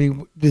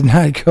company did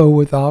not go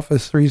with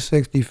Office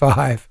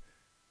 365.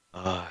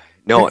 Not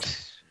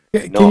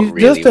really.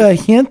 Just a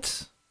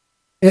hint?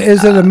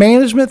 Is it a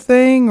management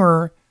thing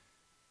or?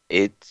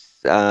 It's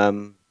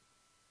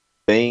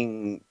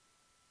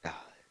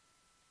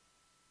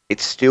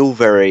it's still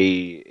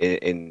very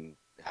in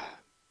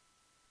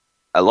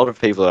a lot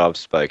of people that I've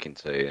spoken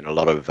to, and a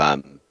lot of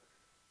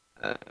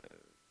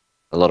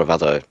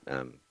other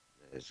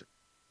there's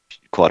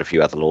quite a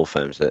few other law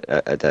firms that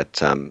have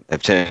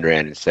turned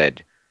around and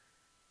said,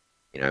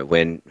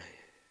 when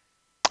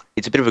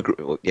it's a bit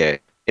of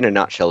in a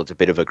nutshell, it's a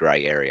bit of a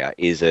grey area.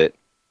 Is it?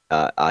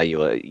 Are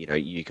you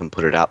you can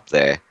put it up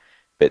there,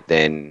 but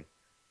then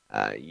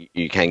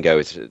you can go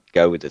with the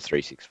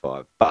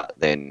 365, but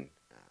then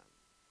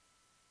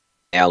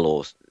our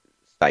law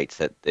states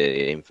that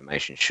the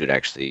information should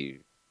actually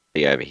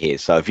be over here.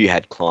 So if you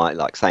had client,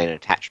 like say an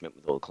attachment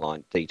with all the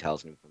client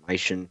details and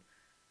information,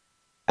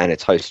 and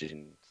it's hosted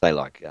in say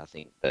like I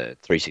think the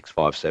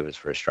 365 servers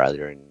for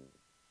Australia and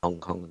Hong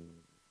Kong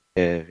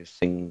and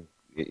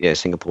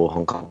Singapore,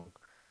 Hong Kong,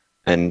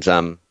 and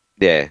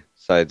yeah,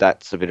 so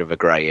that's a bit of a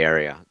grey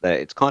area. That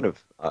it's kind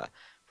of,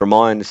 from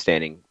my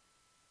understanding,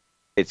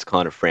 it's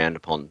kind of frowned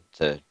upon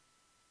to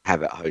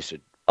have it hosted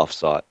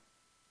offsite.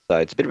 So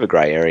it's a bit of a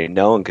grey area.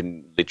 No one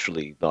can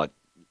literally well,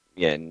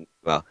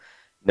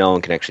 no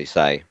one can actually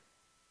say,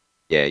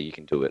 yeah, you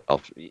can do it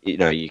off. You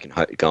know, you can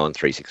go on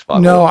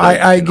 365. No,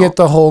 I get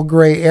the whole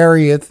gray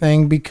area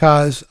thing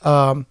because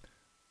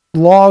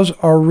laws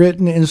are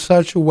written in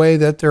such a way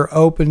that they're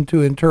open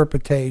to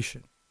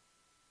interpretation.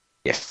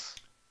 Yes,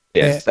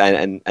 yes,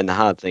 and the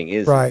hard thing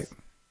is, right,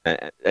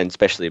 and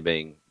especially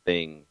being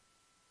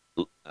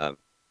our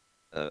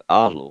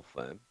law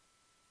firm,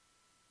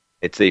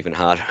 it's even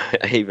harder,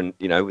 even,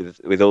 you know,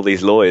 with all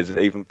these lawyers,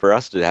 even for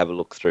us to have a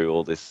look through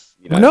all this,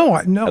 you know,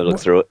 have a look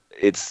through it.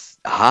 It's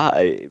hard.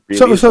 It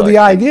really so the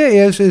idea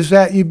is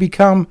that you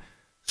become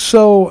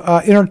so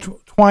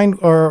intertwined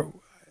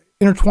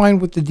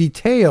with the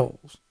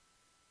details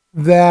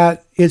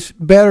that it's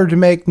better to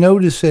make no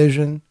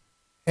decision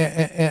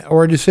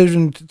or a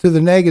decision to the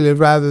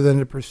negative rather than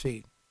to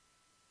proceed,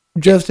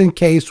 just in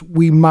case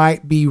we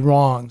might be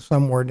wrong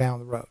somewhere down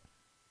the road.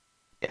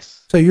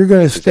 Yes. So you're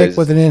going to stick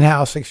with an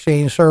in-house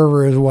Exchange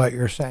server, is what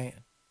you're saying?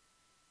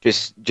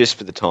 Just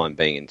for the time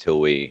being,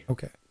 until we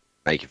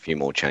make a few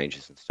more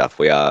changes and stuff.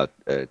 We are.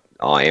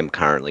 I am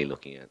currently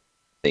looking at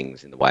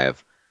things in the way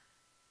of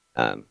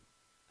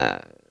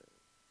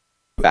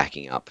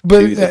backing up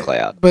to the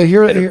cloud, but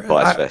here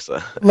vice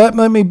versa. Let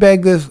me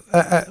beg this.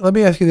 Let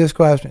me ask you this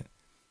question.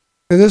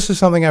 This is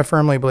something I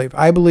firmly believe.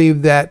 I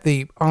believe that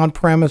the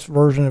on-premise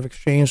version of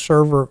Exchange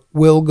Server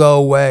will go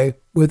away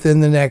within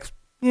the next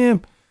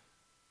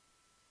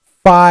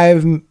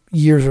 5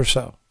 years or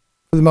so,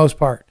 for the most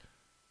part.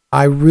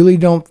 I really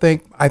don't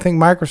think. I think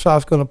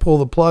Microsoft's going to pull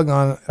the plug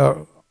on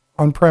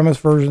on-premise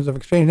versions of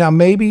Exchange. Now,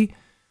 maybe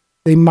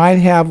they might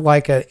have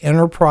like an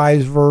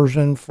enterprise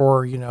version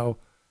for, you know,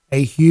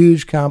 a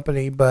huge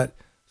company, but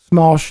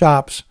small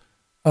shops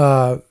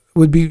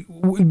would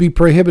be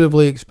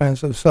prohibitively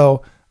expensive.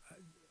 So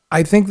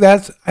I think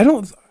I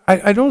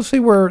don't see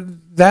where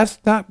that's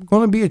not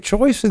going to be a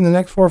choice in the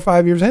next 4 or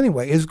 5 years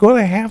anyway. It's going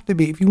to have to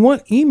be. If you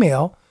want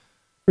email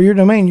for your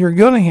domain, you're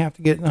going to have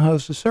to get in a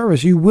hosted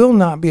service. You will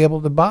not be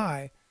able to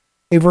buy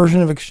a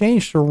version of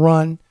Exchange to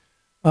run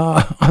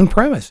on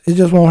premise. It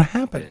just won't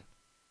happen.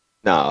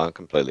 No, I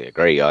completely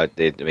agree. I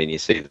mean, you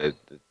see the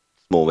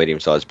small,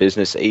 medium-sized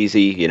business,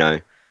 easy. You know,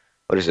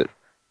 what is it?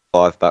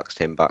 $5,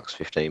 $10,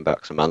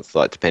 $15 a month,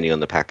 like depending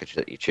on the package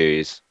that you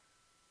choose.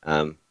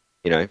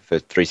 You know, for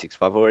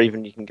 365, or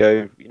even you can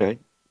go, you know,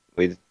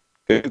 with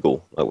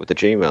Google, like with the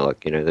Gmail,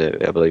 like, you know,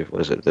 I believe,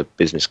 what is it, the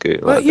business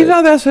Google. Well, you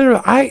know, that's it.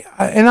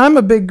 And I'm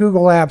a big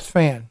Google Apps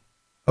fan.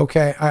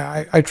 Okay,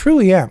 I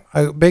truly am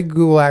a big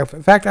Google Apps.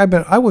 In fact,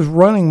 I was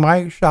running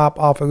my shop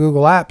off of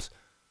Google Apps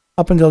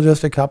up until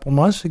just a couple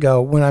months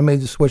ago when I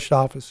made the switch to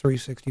Office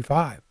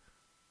 365.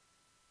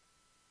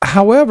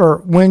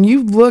 However, when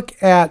you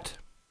look at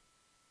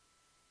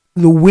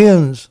the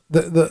wins,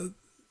 the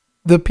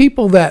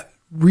people that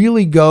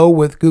really go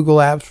with Google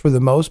Apps for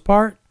the most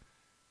part,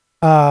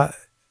 at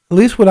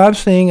least what I'm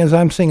seeing is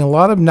I'm seeing a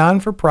lot of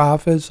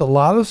non-for-profits, a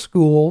lot of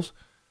schools,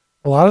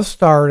 a lot of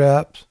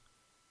startups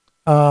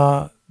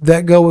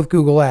that go with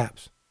Google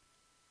Apps.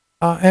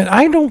 And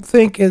I don't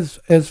think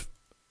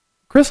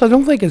Chris, I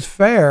don't think it's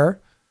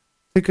fair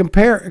to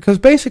compare, because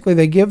basically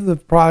they give the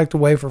product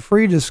away for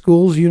free to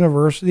schools,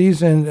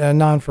 universities, and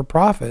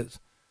non-for-profits.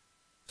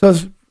 So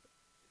it's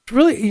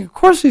really, of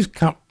course, these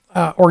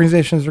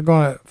organizations are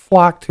going to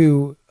flock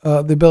to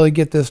the ability to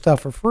get this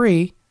stuff for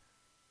free.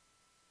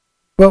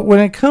 But when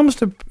it comes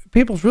to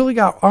people's really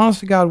got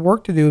honest to God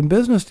work to do and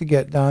business to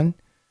get done,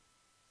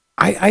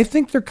 I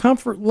think their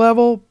comfort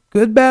level,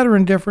 good, bad, or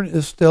indifferent,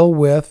 is still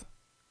with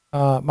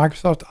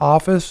Microsoft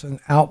Office and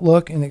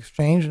Outlook and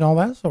Exchange and all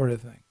that sort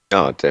of thing.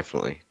 Oh,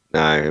 definitely.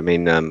 No, I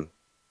mean,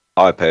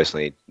 I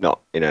personally,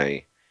 not, you know,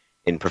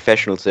 in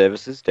professional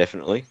services,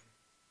 definitely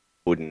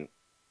wouldn't,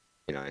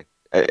 you know.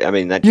 I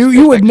mean, that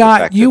you would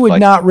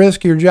not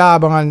risk your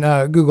job on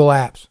Google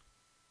Apps.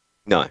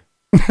 No.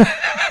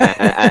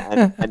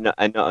 and not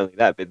only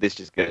that, but this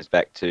just goes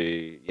back to,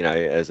 you know,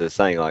 as I was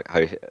saying, like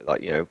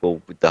you know,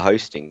 well, with the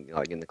hosting,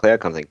 like in the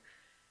cloud kind of thing,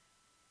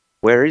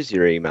 where is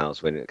your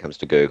emails when it comes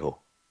to Google?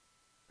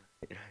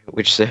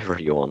 Which server are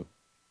you on?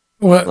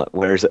 Well, like,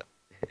 where is it?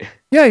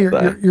 Yeah,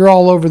 you're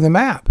all over the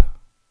map.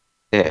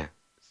 Yeah.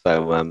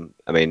 So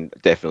I mean,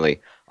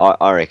 definitely,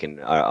 I reckon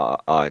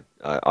I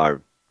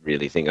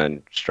really think I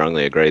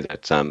strongly agree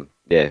that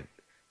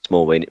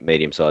small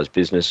medium-sized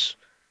business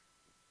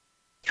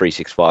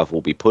 365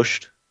 will be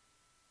pushed,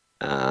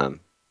 and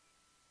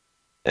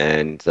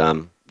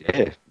for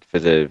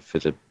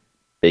the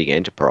big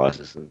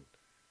enterprises and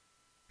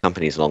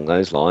companies along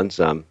those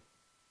lines,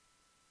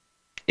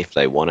 if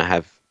they want to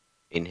have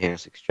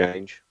in-house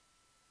Exchange,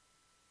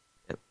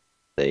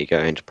 there you go,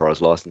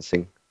 enterprise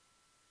licensing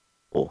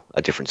or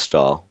a different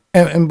style.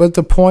 But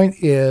the point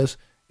is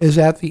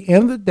at the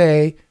end of the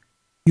day,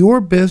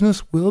 your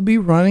business will be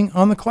running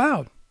on the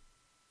cloud.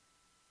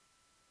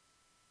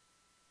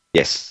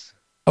 Yes.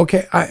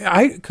 Okay,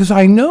 because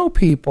I know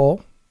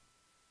people.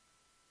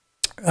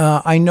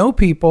 I know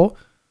people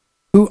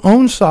who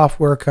own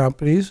software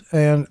companies,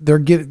 and they're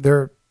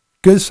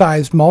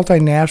good-sized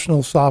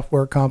multinational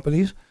software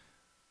companies.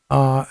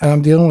 And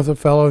I'm dealing with a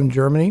fellow in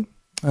Germany.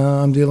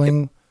 I'm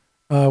dealing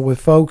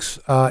with folks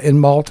in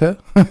Malta,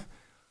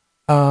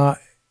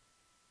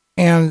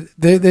 and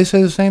they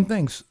say the same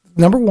things.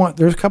 Number one,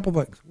 there's a couple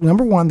of things.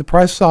 Number one, the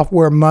price of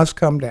software must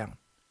come down.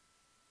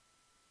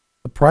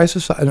 The price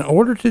of in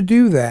order to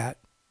do that,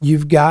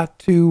 you've got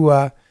to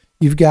have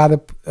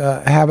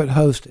it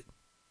hosted.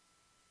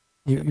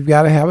 You've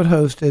got to have it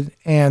hosted,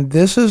 and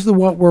this is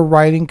what we're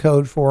writing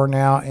code for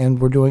now, and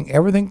we're doing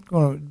everything.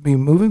 Going to be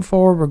moving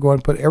forward. We're going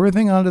to put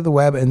everything onto the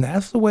web, and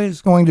that's the way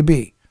it's going to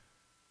be.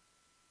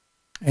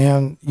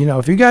 And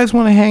if you guys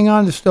want to hang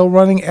on to still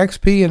running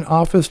XP and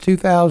Office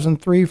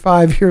 2003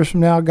 5 years from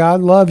now,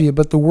 God love you,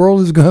 but the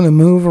world is going to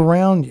move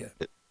around you.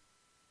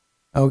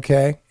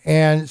 Okay,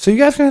 and so you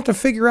guys are going to have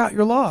to figure out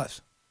your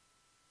laws.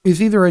 It's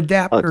either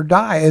adapt or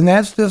die, and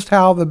that's just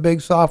how the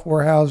big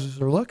software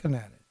houses are looking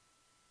at it.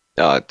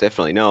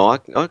 Definitely. No,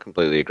 I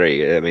completely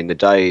agree. I mean, the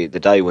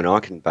day when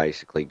I can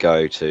basically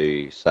go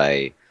to,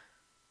 say,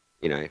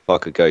 if I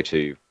could go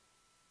to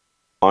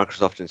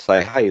Microsoft and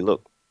say, hey,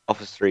 look,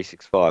 Office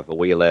 365, are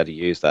we allowed to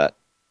use that?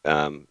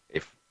 And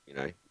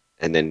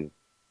then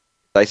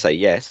they say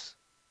yes,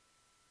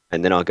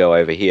 and then I go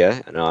over here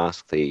and I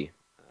ask I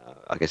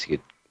guess you'd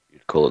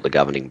call it the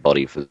governing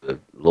body for the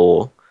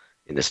law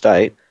in the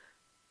state,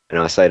 and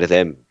I say to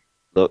them,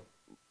 look,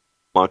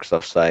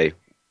 Microsoft say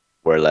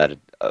we're allowed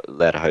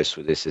to host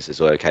with this. This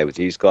is okay with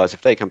you guys.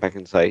 If they come back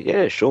and say,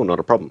 yeah, sure, not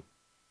a problem.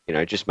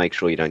 Just make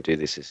sure you don't do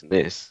this, this, and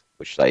this,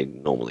 which they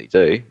normally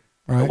do.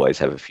 Right. Always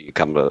have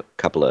a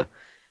couple of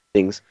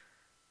things.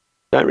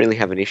 Don't really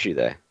have an issue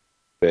there.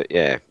 But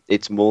yeah,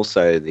 it's more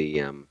so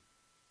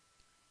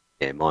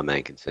my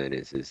main concern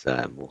is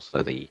more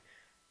so the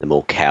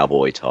more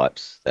cowboy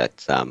types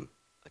that are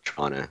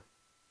trying to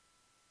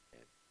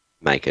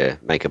make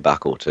a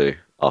buck or two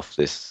off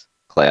this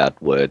cloud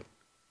word.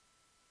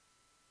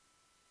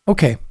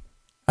 Okay,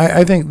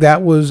 I think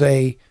that was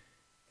a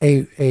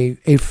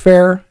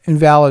fair and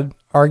valid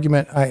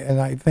argument.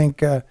 I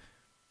think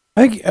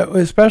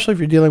especially if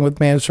you're dealing with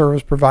managed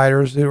service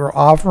providers who are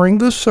offering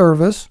the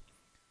service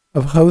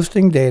of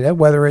hosting data,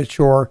 whether it's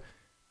your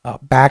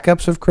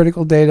backups of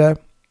critical data,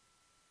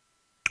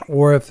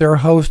 or if they're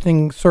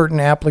hosting certain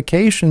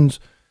applications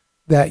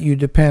that you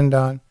depend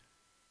on,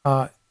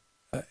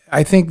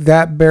 I think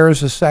that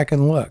bears a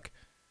second look.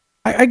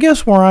 I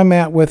guess where I'm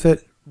at with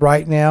it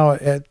right now,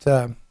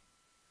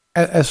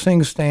 as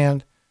things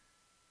stand,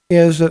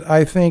 is that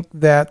I think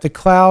that the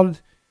cloud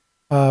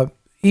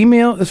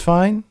email is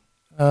fine,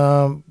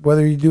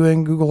 whether you're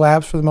doing Google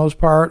Apps for the most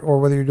part or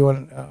whether you're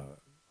doing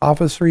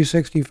Office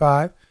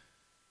 365.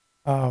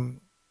 I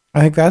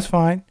think that's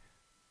fine,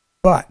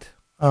 but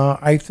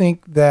I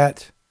think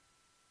that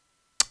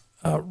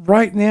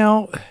right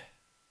now,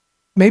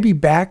 maybe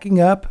backing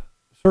up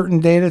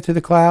certain data to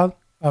the cloud,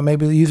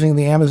 maybe using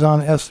the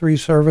Amazon S3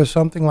 service,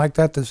 something like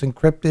that that's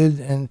encrypted,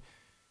 and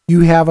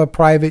you have a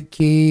private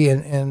key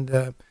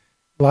and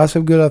lots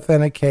of good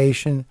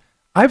authentication.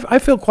 I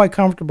feel quite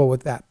comfortable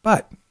with that,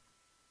 but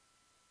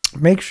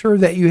make sure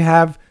that you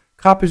have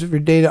copies of your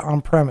data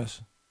on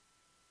premise.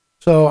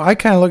 So I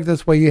kind of look at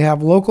this way: you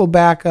have local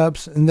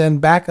backups and then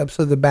backups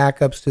of the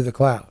backups to the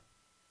cloud.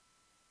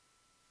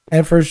 And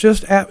if there's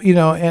just,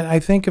 and I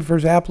think if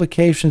there's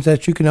applications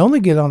that you can only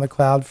get on the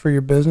cloud for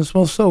your business,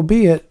 well, so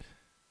be it.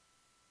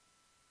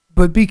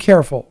 But be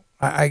careful.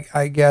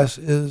 I guess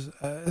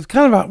it's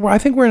kind of I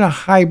think we're in a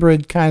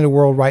hybrid kind of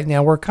world right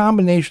now. We're a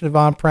combination of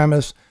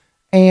on-premise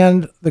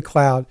and the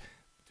cloud.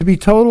 To be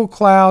total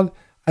cloud,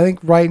 I think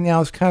right now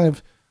is kind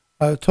of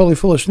totally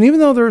foolish. And even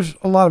though there's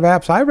a lot of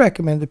apps I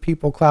recommend to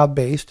people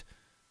cloud-based,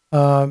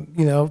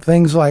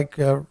 things like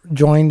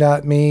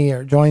Join.me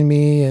or Join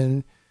Me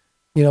and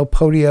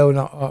Podio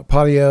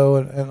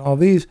and all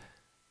these,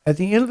 at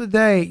the end of the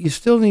day, you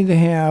still need to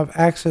have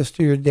access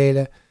to your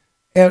data.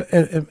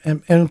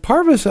 And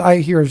part of this I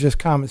hear is just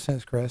common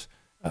sense, Chris.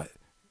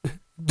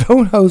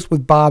 Don't host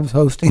with Bob's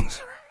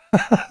hostings.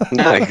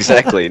 No,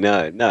 exactly.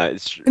 No,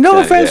 it's true. No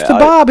offense to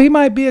Bob. He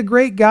might be a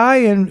great guy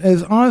and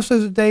as honest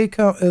as the day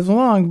is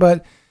long,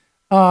 but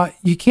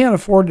you can't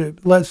afford to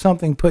let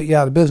something put you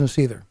out of business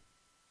either.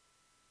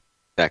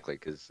 Exactly,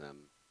 because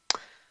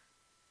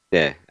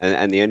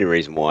and the only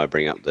reason why I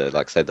bring up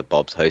the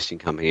Bob's hosting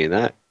company and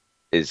that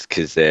is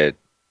because they're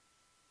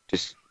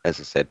just, as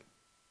I said,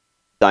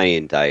 day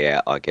in, day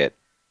out, I get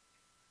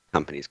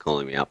companies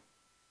calling me up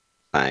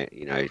saying,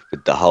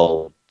 with the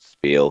whole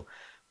spiel,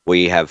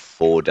 we have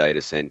 4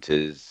 data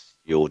centers,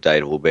 your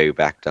data will be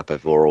backed up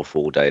over all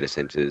 4 data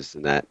centers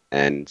and that,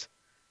 and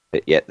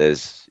yet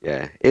there's,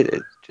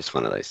 it's just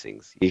one of those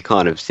things. You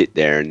kind of sit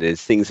there and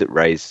there's things that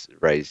raise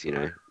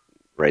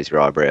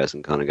your eyebrows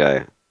and kind of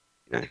go,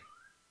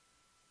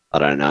 I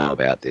don't know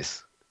about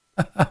this.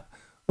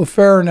 Well,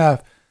 fair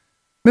enough.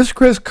 Mr.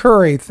 Chris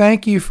Currie,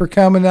 thank you for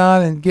coming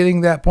on and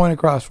getting that point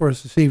across for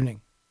us this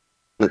evening.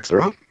 That's all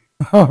right.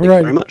 All Thank you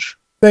right. very much.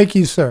 Thank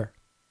you, sir.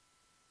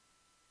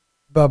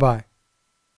 Bye-bye.